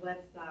on our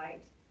website.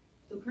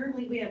 So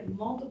currently we have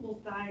multiple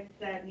sites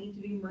that need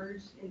to be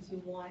merged into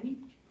one.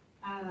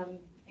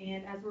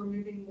 And as we're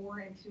moving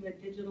more into a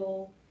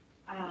digital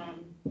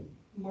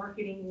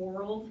marketing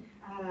world,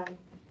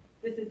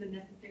 this is a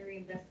necessary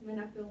investment,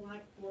 I feel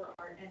like, for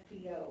our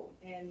SEO.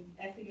 And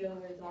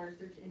SEO is our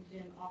search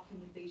engine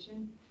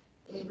optimization.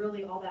 And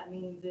really all that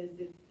means is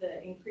it's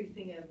the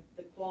increasing of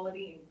the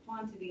quality and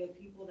quantity of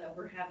people that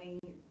we're having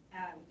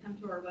come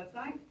to our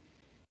website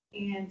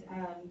and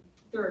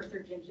through our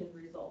search engine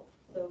results.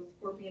 So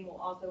Scorpion will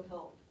also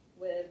help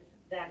with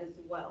that as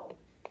well.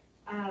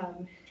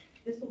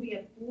 This will be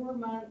a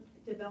 4-month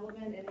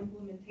development and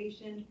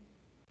implementation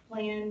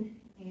plan,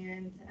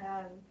 and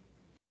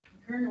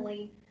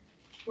currently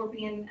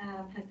Scorpion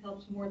has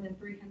helped more than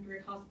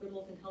 300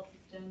 hospitals and health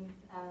systems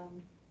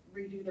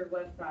redo their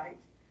website,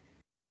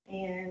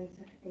 and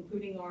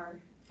including our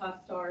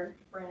 5-star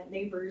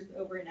neighbors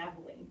over in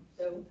Abilene.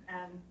 So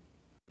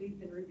we've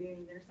been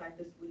reviewing their site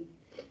this week.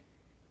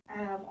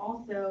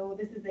 Also,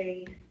 this is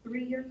a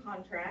 3-year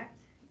contract,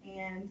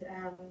 and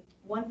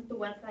once the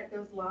website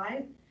goes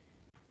live,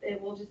 it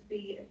will just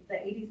be the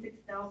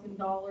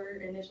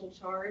 $86,000 initial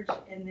charge,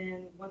 and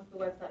then once the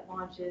website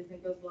launches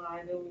and goes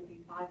live, it will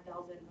be $5,000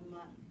 a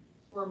month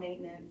for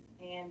maintenance.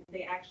 And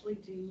they actually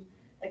do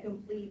a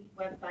complete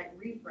website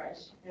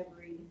refresh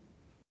every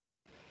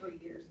 3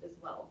 years as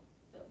well.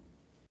 So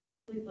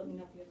please let me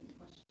know if you have any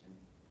questions.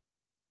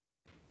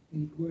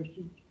 Any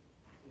questions?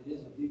 It is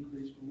a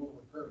decrease from what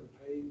we're currently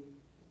paying.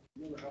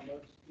 Remember how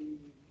much the,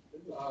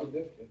 it was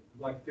significant,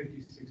 Like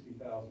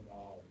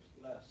 $50,000-$60,000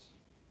 less.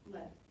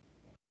 Less.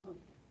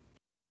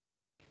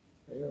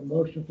 Is there a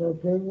motion for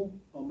approval?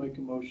 I'll make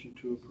a motion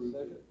to approve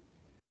it.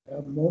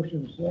 Have a motion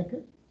and a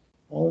second.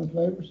 All in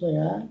favor, say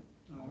aye.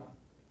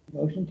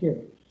 Motion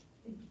carries.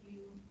 Thank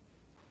you.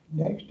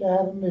 Next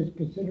item is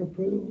consider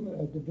approval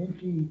of Da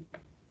Vinci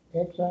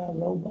XI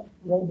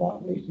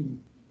robot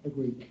leasing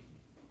agreement.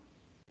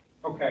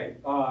 Okay,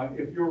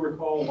 if you'll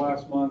recall,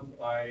 last month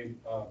I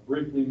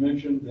briefly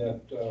mentioned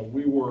that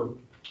we were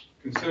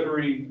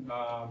considering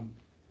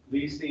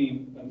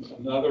leasing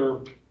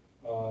another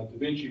Da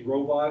Vinci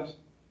robot.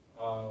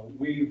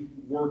 We've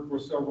worked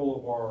with several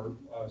of our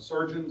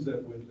surgeons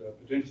that would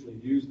potentially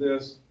use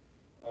this.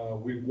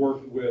 We've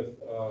worked with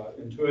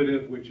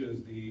Intuitive, which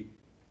is the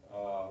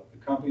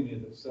company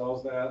that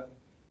sells that.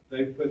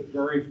 They put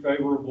very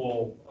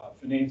favorable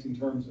financing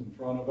terms in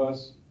front of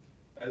us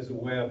as a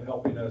way of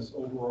helping us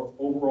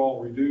overall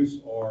reduce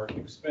our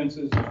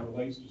expenses as it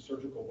relates to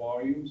surgical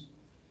volumes.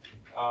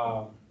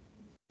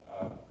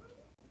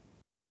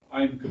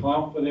 I'm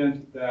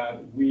confident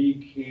that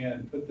we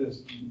can put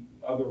this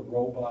other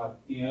robot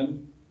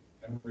in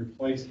and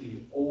replace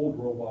the old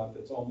robot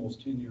that's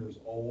almost 10 years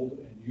old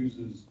and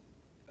uses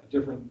a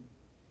different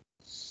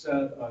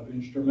set of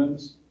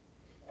instruments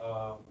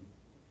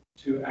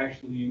to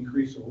actually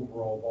increase our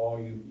overall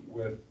volume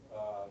with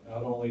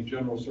not only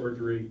general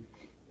surgery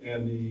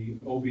and the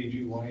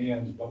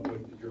OBGYNs, but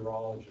with the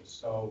urologists.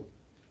 So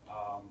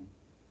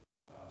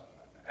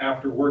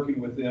after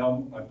working with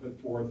them, I put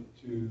forth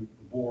to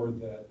the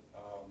board that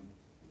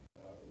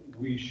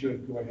we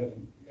should go ahead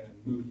and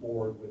move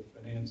forward with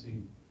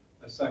financing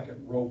a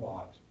second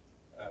robot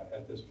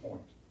at this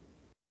point.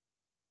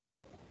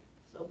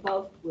 So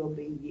both will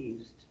be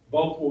used.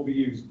 Both will be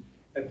used.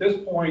 At this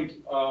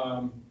point,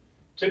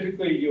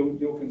 typically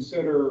you'll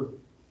consider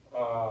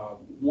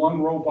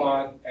one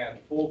robot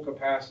at full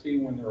capacity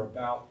when there are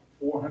about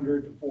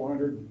 400 to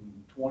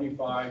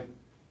 425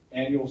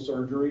 annual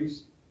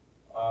surgeries.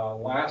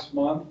 Last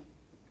month,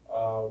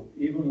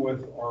 even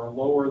with our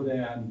lower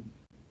than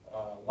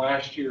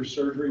last year's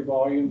surgery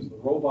volumes, the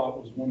robot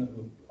was one of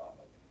the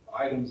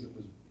items that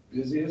was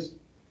busiest.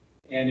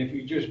 And if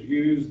you just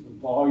use the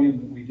volume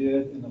that we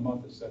did in the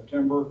month of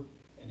September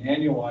and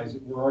annualize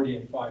it, we're already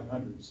at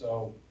 500.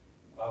 So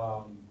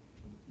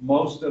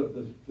most of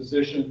the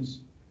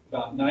physicians,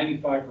 about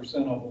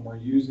 95% of them are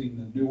using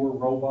the newer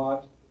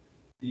robot.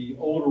 The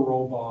older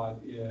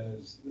robot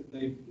is,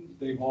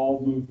 they've all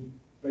moved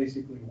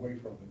basically away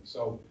from it.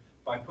 So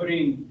by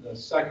putting the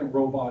second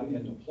robot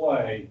into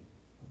play,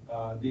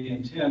 the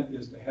intent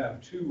is to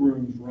have 2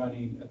 rooms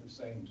running at the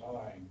same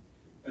time,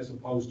 as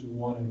opposed to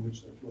one in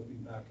which they're flipping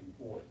back and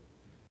forth.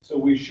 So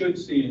we should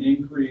see an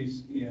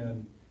increase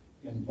in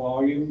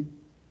volume.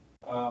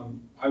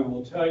 I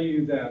will tell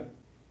you that,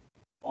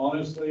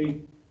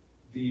 honestly,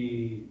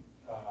 the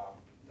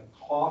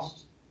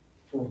cost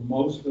for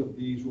most of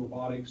these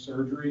robotic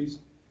surgeries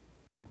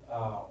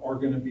are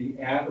going to be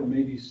at or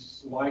maybe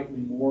slightly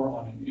more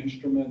on an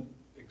instrument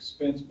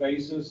expense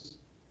basis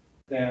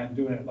than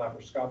doing it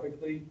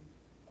laparoscopically.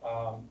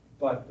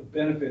 But the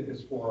benefit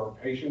is for our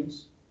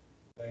patients.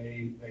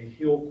 They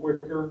heal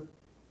quicker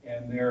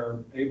and they're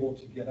able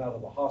to get out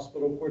of the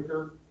hospital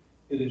quicker.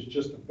 It is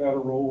just a better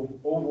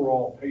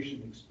overall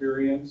patient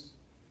experience.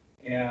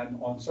 And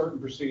on certain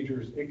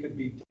procedures, it could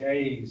be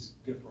days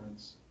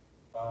difference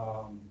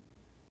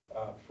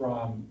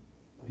from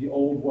the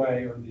old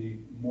way or the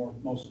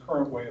most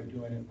current way of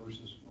doing it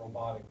versus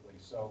robotically.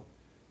 So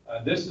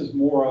this is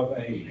more of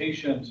a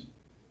patient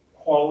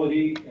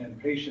quality and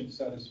patient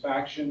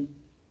satisfaction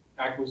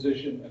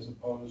acquisition as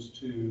opposed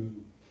to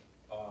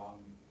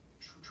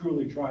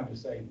truly trying to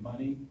save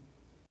money.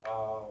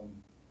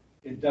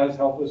 It does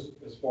help us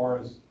as far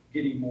as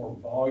getting more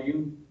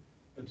volume,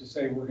 but to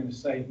say we're going to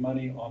save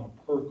money on a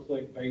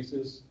per-click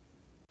basis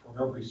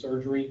for every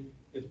surgery,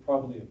 it's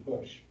probably a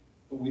push.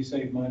 But we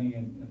save money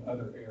in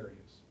other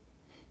areas.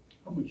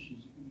 How much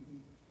is it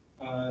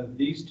going to be?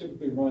 These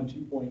typically run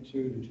 $2.2 to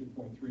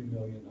 $2.3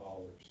 million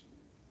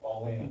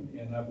all in.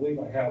 And I believe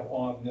I have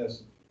on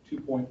this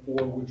 2.4,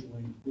 which will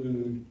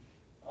include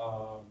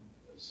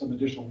some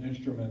additional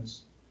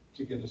instruments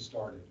to get us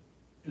started.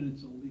 And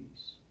it's a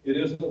lease. It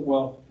isn't,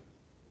 well,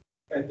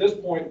 at this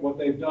point, what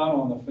they've done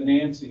on the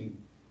financing,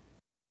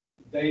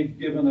 they've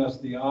given us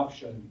the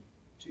option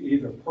to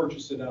either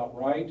purchase it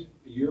outright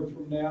a year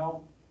from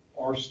now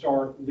or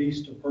start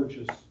lease to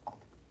purchase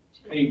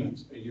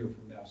payments a year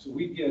from now. So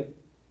we get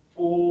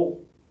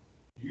full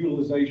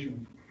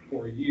utilization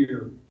for a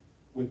year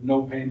with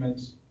no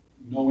payments,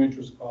 no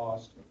interest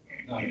cost,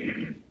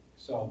 nothing.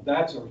 So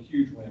that's a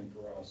huge win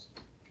for us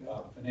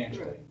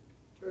financially.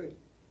 True.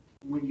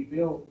 When you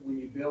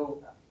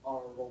bill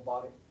on a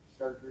robotic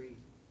surgery,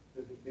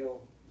 does it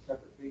bill a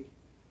separate fee?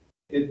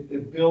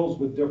 It bills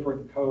with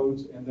different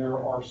codes, and there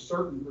are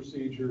certain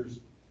procedures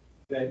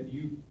that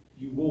you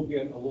will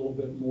get a little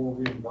bit more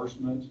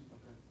reimbursement.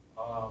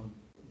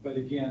 But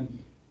again,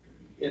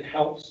 it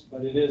helps,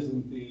 but it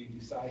isn't the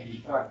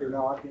deciding factor.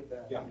 No, I get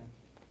that. Yeah.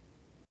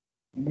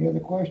 Any other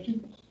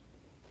questions?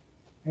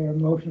 Have a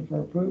motion for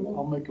I'll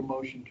approval? make a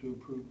motion to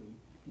approve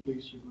the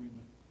lease agreement.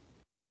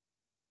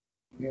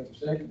 We have a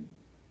second.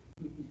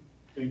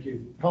 Thank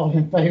you. All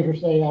in favor,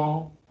 say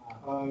aye.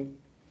 Aye.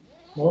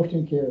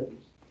 Motion carries.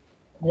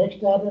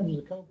 Next item is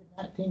the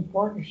COVID-19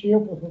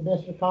 partnership with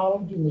Odessa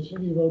College in the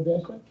city of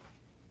Odessa.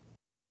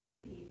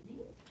 Good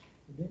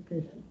evening,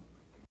 Christie.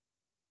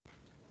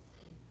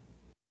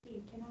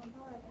 Steve, can I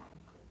borrow that?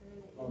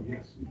 Oh,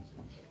 yes.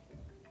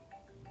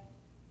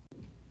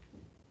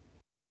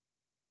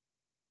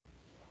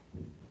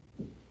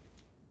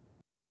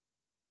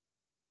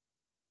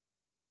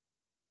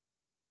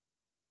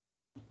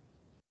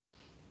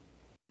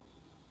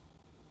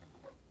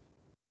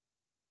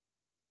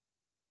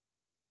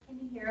 Can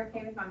you hear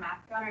okay with my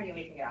mask on, or do you want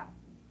me to take it off?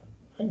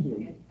 I can hear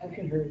you. I Okay.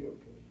 can hear you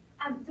okay.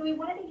 So we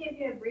wanted to give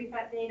you a brief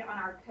update on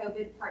our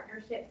COVID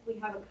partnerships. We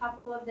have a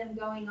couple of them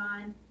going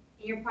on, and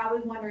you're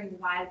probably wondering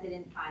why is it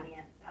in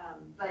finance?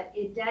 But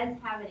it does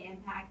have an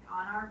impact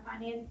on our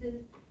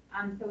finances,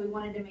 so we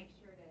wanted to make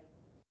sure to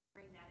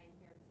bring that in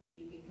here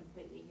so you can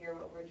completely hear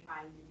what we're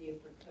trying to do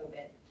for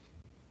COVID.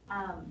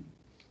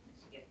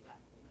 Let's get that.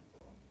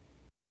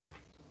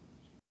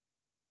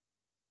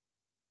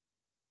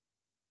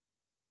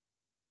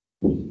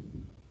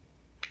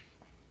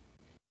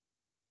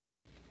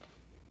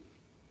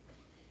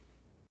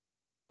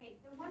 Okay,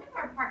 so one of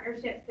our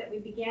partnerships that we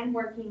began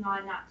working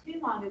on not too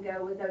long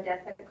ago was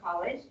Odessa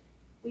College.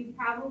 We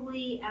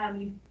probably,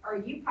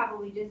 you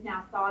probably just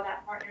now saw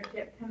that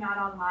partnership come out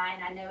online.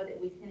 I know that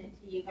we sent it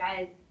to you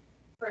guys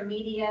for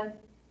media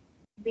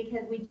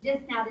because we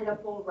just now did a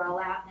full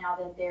rollout now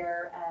that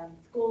their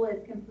school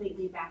is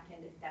completely back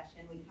into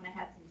session. We kind of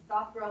had some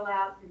soft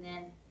rollouts, and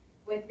then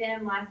with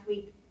them last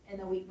week and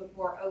the week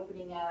before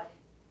opening up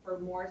for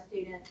more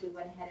students, we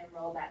went ahead and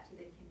rolled that to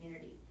the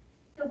community.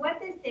 So what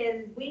this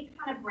is, we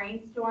kind of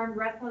brainstormed,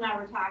 Russell and I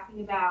were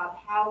talking about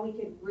how we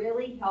could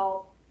really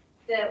help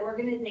the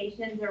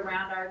organizations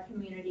around our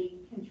community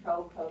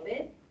control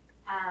COVID.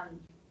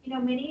 You know,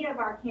 many of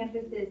our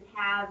campuses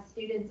have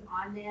students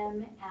on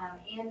them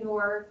and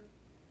or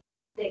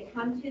that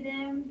come to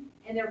them,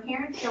 and their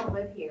parents don't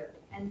live here.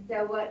 And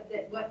so what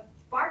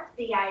sparked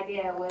the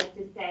idea was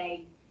to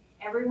say,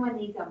 everyone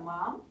needs a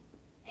mom.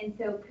 And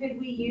so could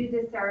we use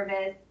a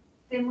service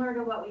similar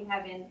to what we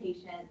have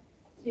inpatient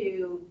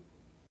to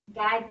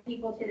guide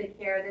people to the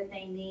care that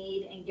they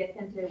need and get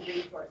them to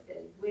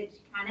resources, which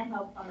kind of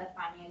helps on the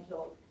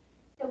financials.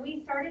 So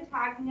we started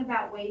talking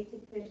about ways to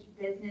push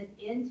business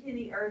into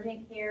the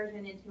urgent cares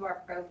and into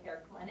our pro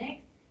care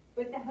clinics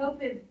with the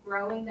hope of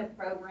growing the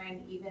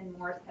program even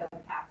more so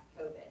past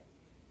COVID.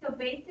 So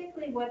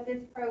basically what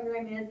this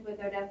program is with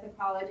Odessa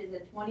College is a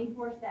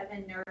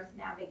 24/7 nurse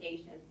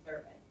navigation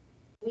service.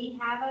 We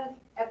have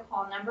a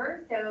call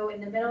number, so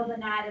in the middle of the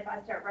night, if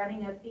I start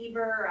running a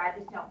fever or I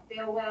just don't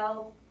feel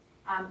well,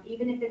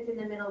 even if it's in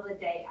the middle of the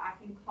day, I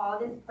can call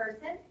this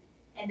person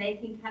and they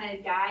can kind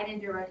of guide and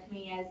direct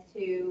me as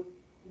to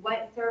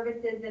what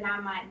services that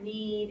I might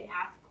need,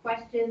 ask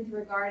questions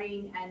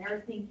regarding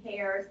nursing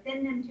care,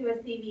 send them to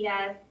a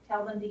CVS,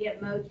 tell them to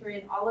get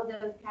Motrin, all of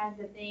those kinds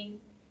of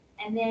things.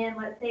 And then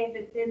let's say if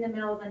it's in the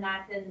middle of the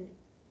night, then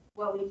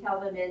what we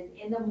tell them is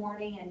in the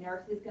morning a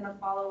nurse is going to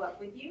follow up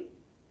with you.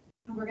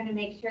 And we're gonna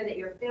make sure that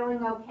you're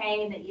feeling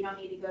okay and that you don't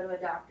need to go to a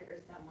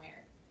doctor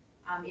somewhere.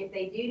 If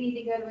they do need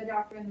to go to a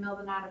doctor in the middle of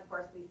the night, of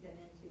course, we send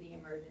them to the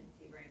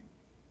emergency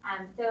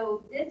room.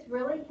 So this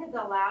really has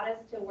allowed us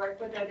to work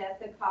with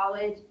Odessa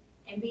College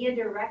and be a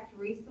direct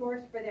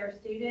resource for their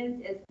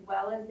students as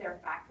well as their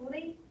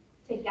faculty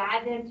to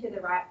guide them to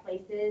the right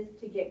places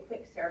to get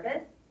quick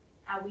service.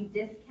 We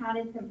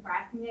discounted some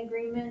pricing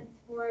agreements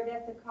for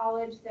Odessa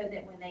College so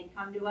that when they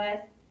come to us,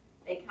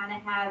 they kind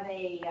of have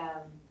a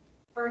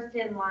first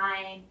in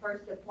line,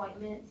 first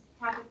appointment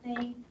type of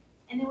thing.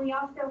 And then we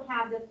also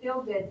have the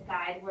feel good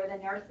side where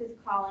the nurse is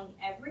calling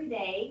every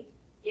day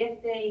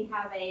if they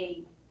have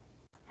a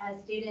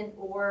student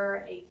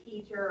or a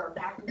teacher or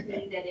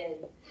faculty that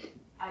is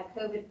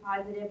COVID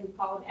positive. We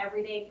call them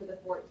every day for the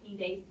 14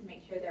 days to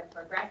make sure they're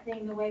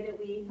progressing the way that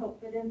we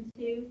hope for them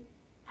to.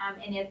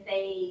 And if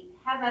they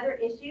have other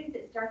issues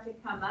that start to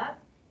come up,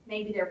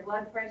 maybe their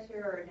blood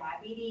pressure or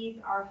diabetes,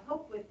 our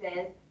hope with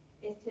this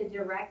is to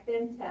direct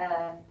them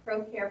to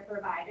ProCare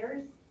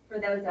providers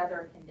for those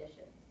other conditions.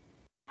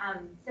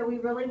 So we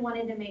really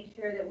wanted to make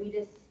sure that we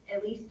just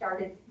at least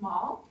started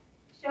small,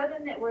 show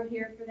them that we're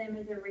here for them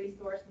as a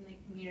resource in the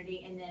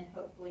community, and then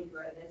hopefully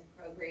grow this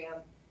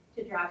program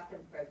to drive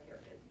some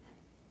ProCare business.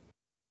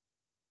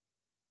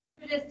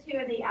 So just two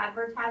of the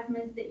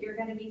advertisements that you're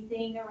going to be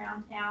seeing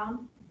around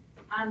town.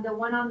 The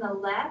one on the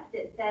left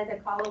that says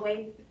a call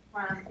away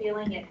from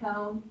feeling at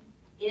home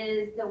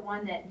is the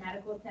one that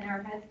Medical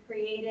Center has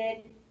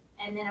created.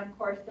 And then, of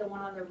course, the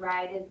one on the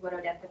right is what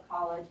Odessa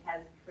College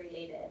has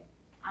created.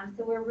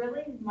 So we're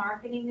really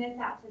marketing this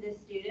out to the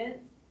students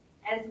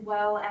as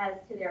well as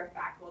to their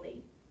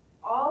faculty.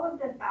 All of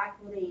the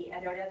faculty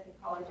at Odessa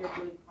College are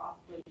Blue Cross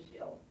Blue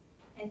Shield.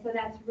 And so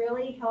that's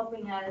really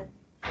helping us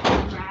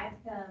drive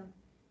some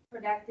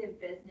productive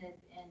business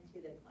into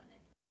the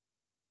clinic.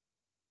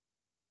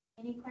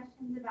 Any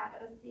questions about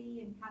OC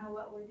and kind of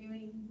what we're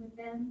doing with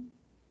them?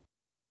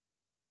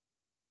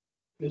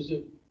 Is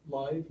it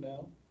live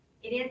now?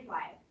 It is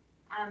live.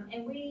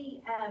 And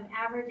we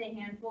average a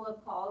handful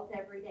of calls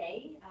every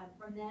day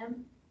from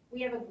them.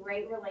 We have a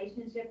great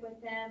relationship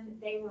with them.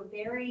 They were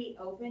very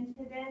open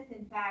to this.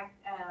 In fact,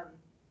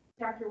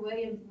 Dr.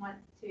 Williams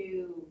wants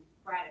to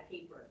write a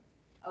paper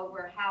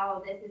over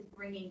how this is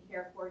bringing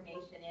care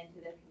coordination into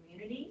the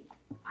community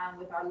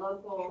with our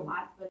local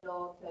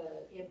hospital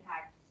to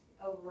impact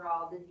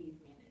overall disease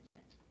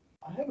management.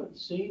 I haven't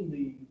seen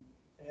the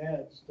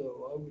ads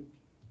though.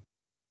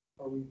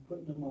 Are we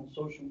putting them on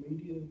social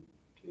media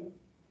too?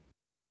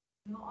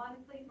 No,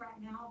 honestly, right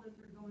now, those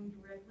are going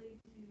directly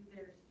to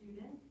their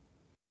students.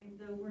 And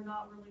so we're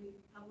not really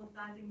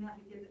publicizing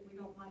that because we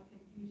don't want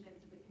confusion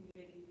to the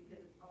community because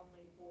it's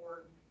only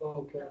for the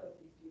OC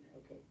students.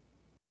 Okay.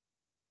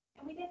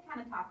 And we did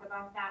kind of talk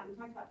about that. We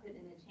talked about putting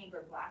in the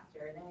chamber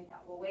blaster, and then we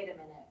thought, well, wait a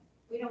minute.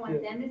 We don't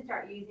want them to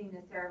start using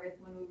the service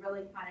when we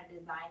really kind of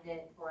designed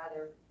it for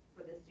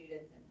the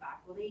students and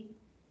faculty.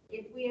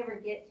 If we ever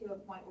get to a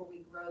point where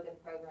we grow the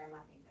program,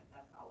 I think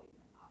that's always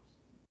an option.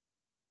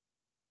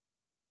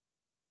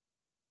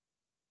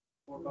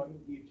 What about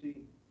UT?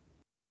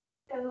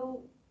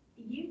 So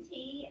UT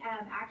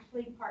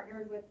actually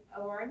partnered with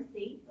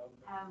ORMC.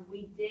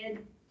 We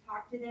did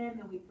talk to them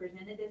and we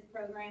presented this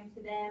program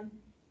to them.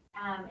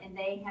 And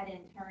they had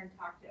in turn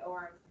talked to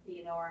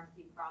ORMC, and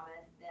ORMC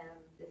promised them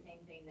the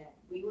same thing that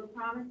we were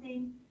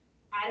promising.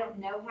 I don't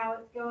know how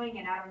it's going,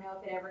 and I don't know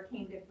if it ever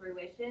came to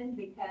fruition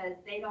because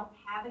they don't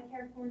have a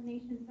care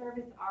coordination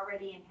service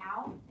already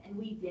in-house, and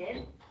we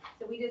did.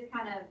 So we just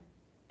kind of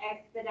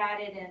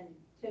expedited and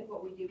took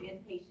what we do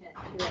inpatient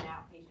to an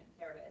outpatient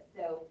service.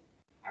 So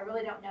I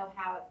really don't know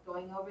how it's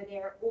going over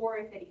there or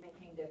if it even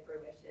came to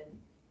fruition.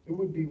 It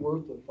would be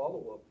worth a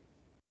follow-up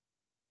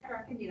Sure,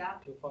 I can do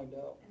that. to find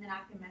out. And then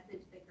I can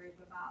message the group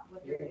about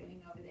what they're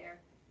doing over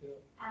there. Yeah.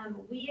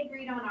 We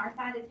agreed on our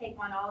side to take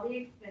on all the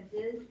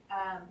expenses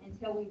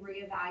until we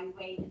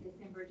reevaluate in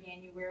December,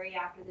 January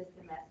after the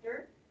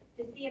semester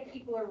to see if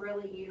people are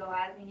really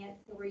utilizing it.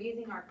 So we're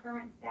using our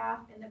current staff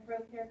in the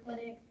ProCare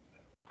clinic,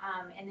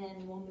 and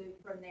then we'll move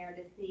from there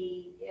to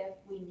see if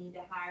we need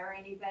to hire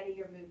anybody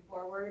or move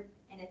forward.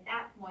 And at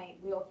that point,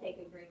 we'll take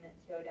agreements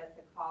to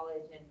Odessa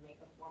College and make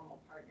a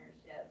formal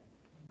partnership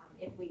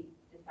if we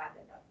decide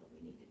that that's what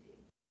we need to do.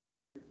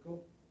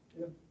 Cool.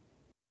 Yeah.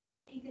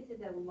 I think this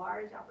is a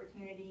large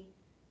opportunity.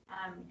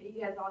 You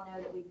guys all know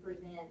that we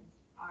present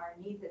our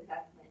needs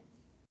assessment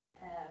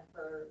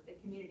for the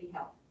community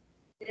health.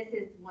 This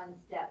is one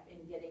step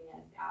in getting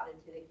us out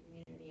into the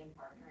community and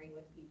partnering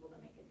with people to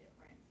make a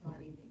difference. So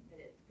we think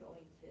that it's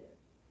going to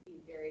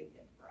be very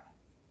good for us.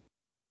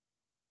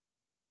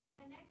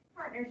 The next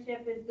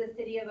partnership is the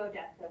City of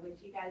Odessa,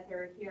 which you guys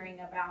are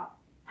hearing about.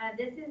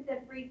 This is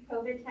the free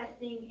COVID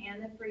testing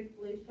and the free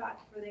flu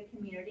shots for the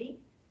community.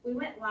 We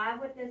went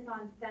live with this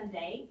on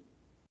Sunday.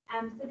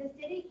 So the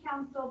City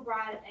Council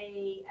brought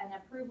an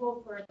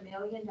approval for $1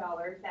 million.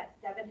 That's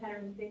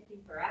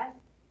 $750 for us,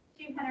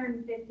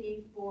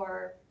 $250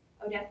 for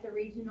Odessa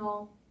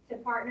Regional to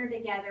partner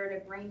together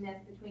to bring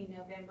this between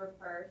November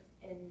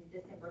 1st and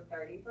December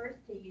 31st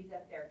to use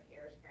up their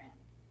CARES grant.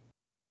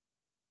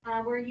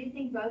 We're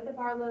using both of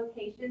our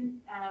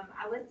locations.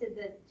 I listed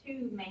the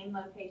two main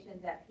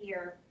locations up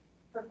here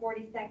for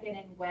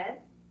 42nd and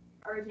West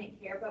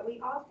urgent care, but we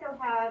also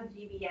have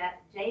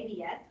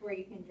JVS, where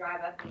you can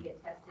drive up and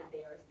get tested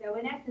there. So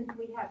in essence,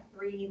 we have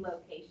 3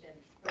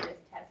 locations for this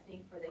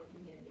testing for the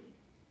community.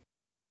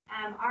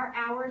 Our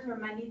hours are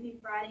Monday through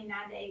Friday,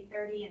 9 to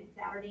 8:30, and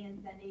Saturday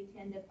and Sunday,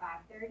 10 to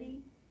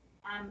 5:30.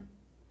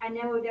 I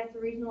know Odessa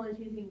Regional is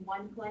using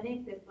one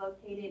clinic that's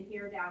located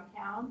here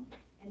downtown,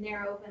 and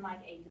they're open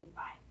like 8 to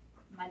 5,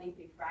 Monday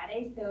through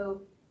Friday.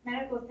 So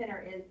Medical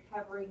Center is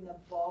covering the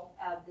bulk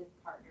of this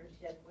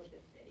partnership with the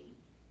city.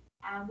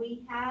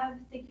 We have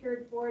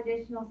secured 4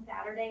 additional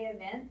Saturday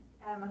events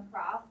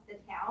across the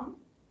town.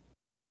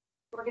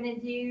 We're going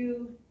to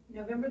do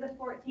November the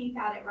 14th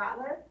out at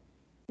Ratliff,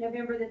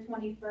 November the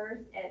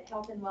 21st at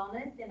Health and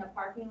Wellness in a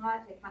parking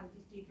lot to kind of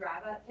just do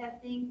drive-up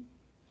testing.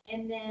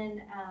 And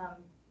then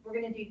we're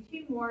going to do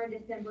 2 more,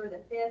 December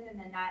the 5th and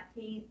the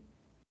 19th,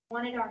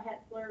 one at our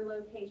Hetzler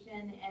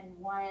location and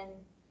one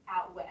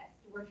out west.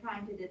 We're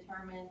trying to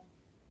determine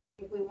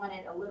if we want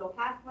it a little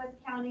past West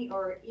County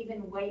or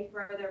even way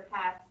further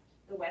past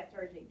the West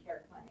Urgent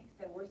Care Clinic.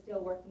 So we're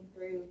still working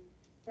through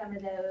some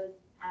of those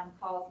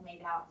calls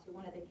made out to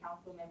one of the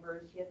council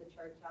members. She has a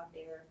church out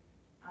there.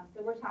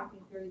 So we're talking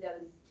through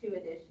those 2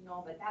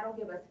 additional, but that'll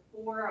give us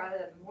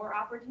 4 more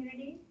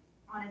opportunities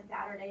on a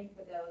Saturday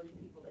for those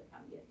people to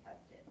come get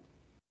tested.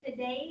 To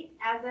date,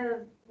 as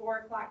of 4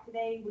 o'clock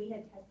today, we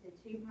had tested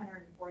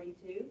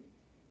 242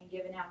 and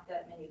given out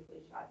that many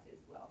flu shots as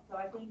well. So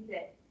I think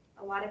that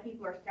a lot of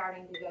people are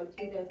starting to go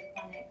to those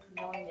clinics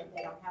knowing that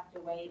they don't have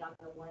to wait on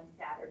the one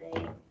Saturday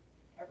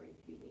every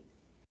 2 weeks.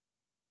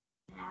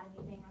 Add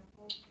anything, I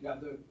suppose? Yeah,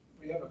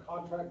 we have a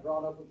contract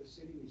drawn up with the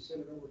city. We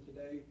sent it over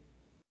today.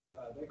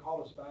 They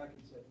called us back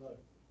and said, look,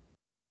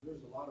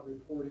 there's a lot of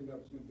reporting that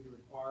was going to be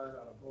required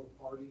out of both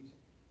parties.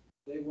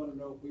 They want to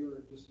know if we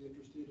were just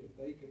interested, if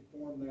they could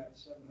form that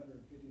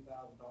 $750,000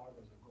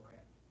 as a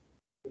grant,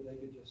 or they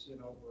could just send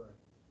over a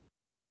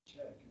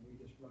check and we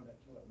just run it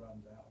till it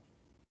runs out.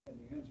 And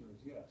the answer is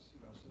yes.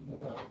 Send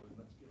it over and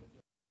let's get it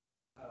done.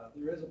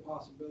 There is a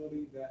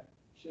possibility that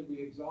should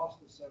we exhaust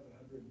the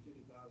 $750,000,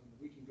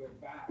 we can go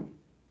back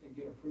and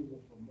get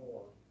approval for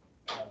more.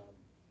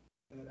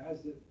 And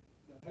as the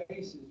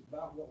pace is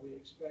about what we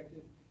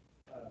expected,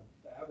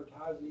 the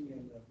advertising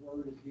and the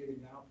word is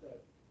getting out that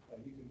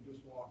you can just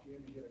walk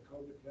in and get a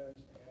COVID test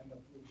and a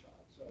flu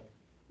shot. So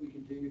we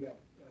continue that,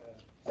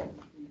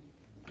 we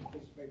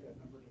anticipate that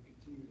number to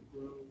continue to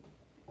grow.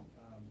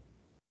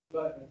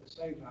 But at the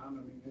same time,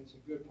 I mean, it's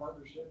a good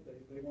partnership.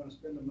 They want to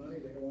spend the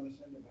money. They don't want to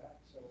send it back.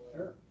 So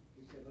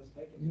we said, let's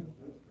take it. We'll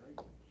do it, right?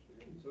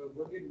 So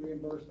we're getting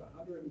reimbursed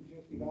 $150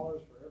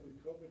 for every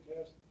COVID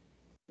test,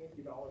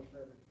 $50 for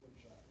every flu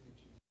shot,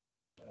 which is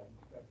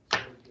that's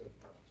very good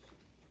for us.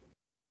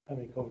 How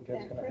many COVID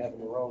tests can I have in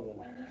a row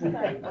then?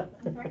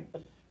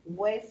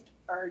 West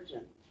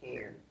Urgent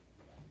Care,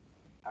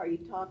 are you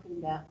talking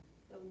about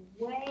So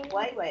way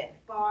west?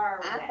 far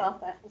I west.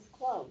 thought that was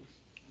closed,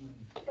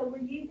 So we're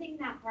using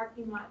that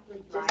parking lot for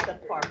just the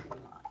drive-through. parking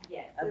lot.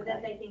 Yes, so that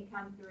Okay. they can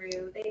come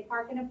through. They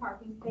park in a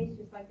parking space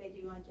just like they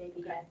do on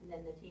JBS, and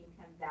then the team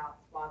comes out,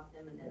 swabs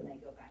them, and then they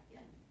go back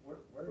in.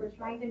 We're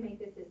trying to make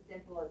this as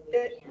simple as we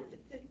can.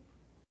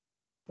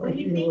 When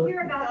you think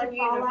you're about to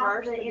fall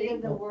off the end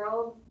of the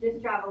world,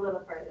 just drive a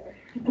little further.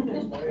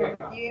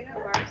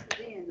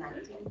 University in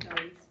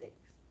 1936.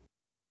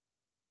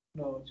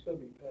 No, it's gonna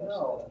be past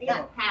No. that. It's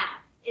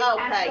past. It's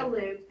past the Okay.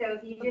 loop, so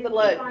if you The just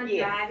loop, keep on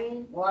yes.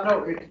 driving, Well, I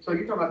know, so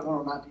you're talking about the one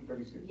on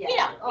 1936?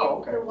 yeah. Oh,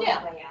 it's okay. the one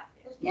Yeah. way out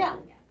there. Yeah.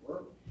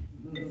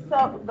 So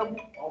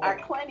our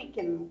clinic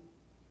in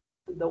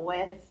the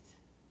West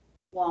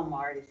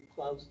Walmart is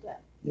closed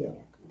up Yeah.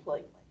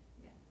 completely.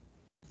 Yeah.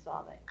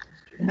 Saw that.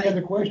 Any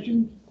other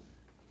questions?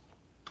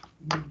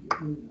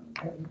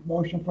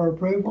 Motion for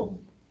approval?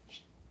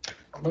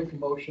 I'll make a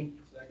motion.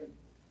 Second.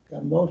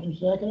 Got a motion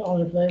second.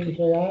 All in favor,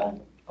 say aye.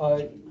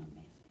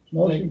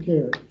 Motion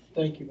carries.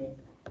 Thank you, man.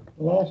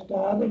 The last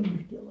item,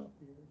 you're still up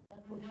here.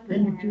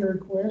 Expenditure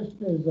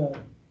request is,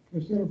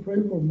 consider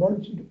approval of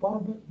emergency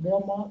department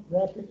Belmont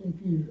Rapid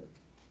Infuser.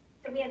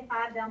 So we have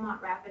 5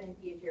 Belmont Rapid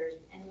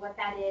Infusers, and what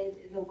that is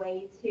a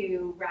way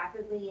to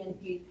rapidly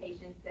infuse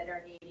patients that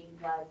are needing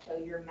blood, so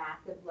your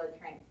massive blood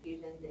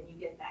transfusions, and you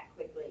get that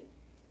quickly.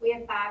 We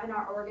have 5 in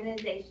our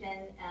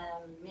organization.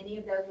 Many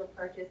of those were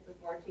purchased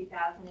before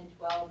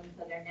 2012, and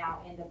so they're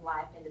now end of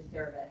life, end of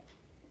service.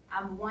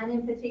 One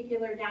in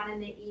particular down in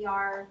the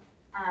ER,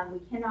 we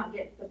cannot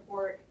get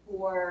support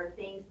for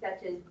things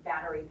such as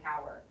battery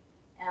power.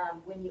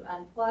 When you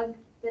unplug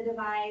the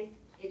device,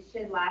 it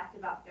should last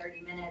about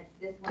 30 minutes.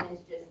 This one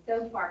is just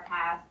so far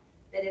past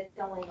that it's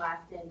only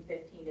lasting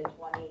 15 to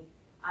 20.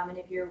 And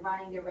if you're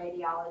running to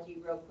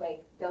radiology real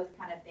quick, those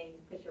kind of things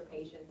put your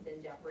patients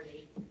in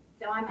jeopardy.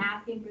 So I'm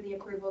asking for the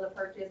approval to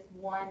purchase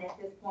one at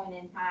this point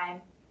in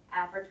time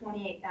for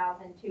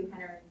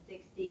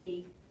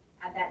 $28,260.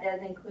 That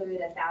does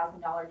include a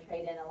 $1,000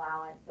 trade-in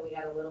allowance, so we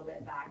got a little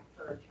bit back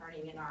for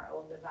turning in our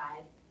old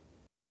device.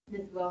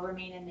 This will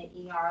remain in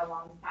the ER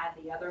alongside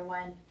the other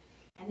one.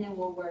 And then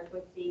we'll work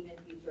with Steve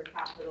and Future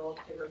Capital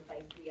to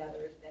replace the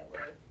others that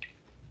were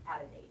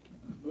out of date.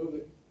 Move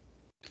it.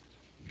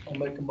 I'll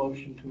make a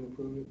motion to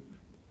approve it.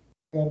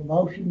 Got a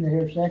motion, to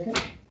hear a second?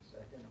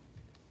 Second.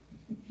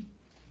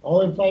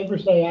 All in favor,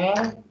 say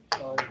aye.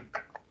 Aye.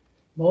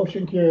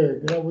 Motion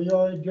carried. Yeah, we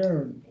are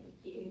adjourned.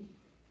 Thank you.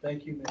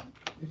 Thank you, ma'am.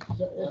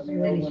 It's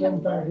already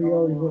sometime we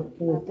already went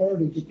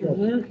 4:30 because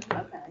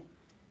Okay.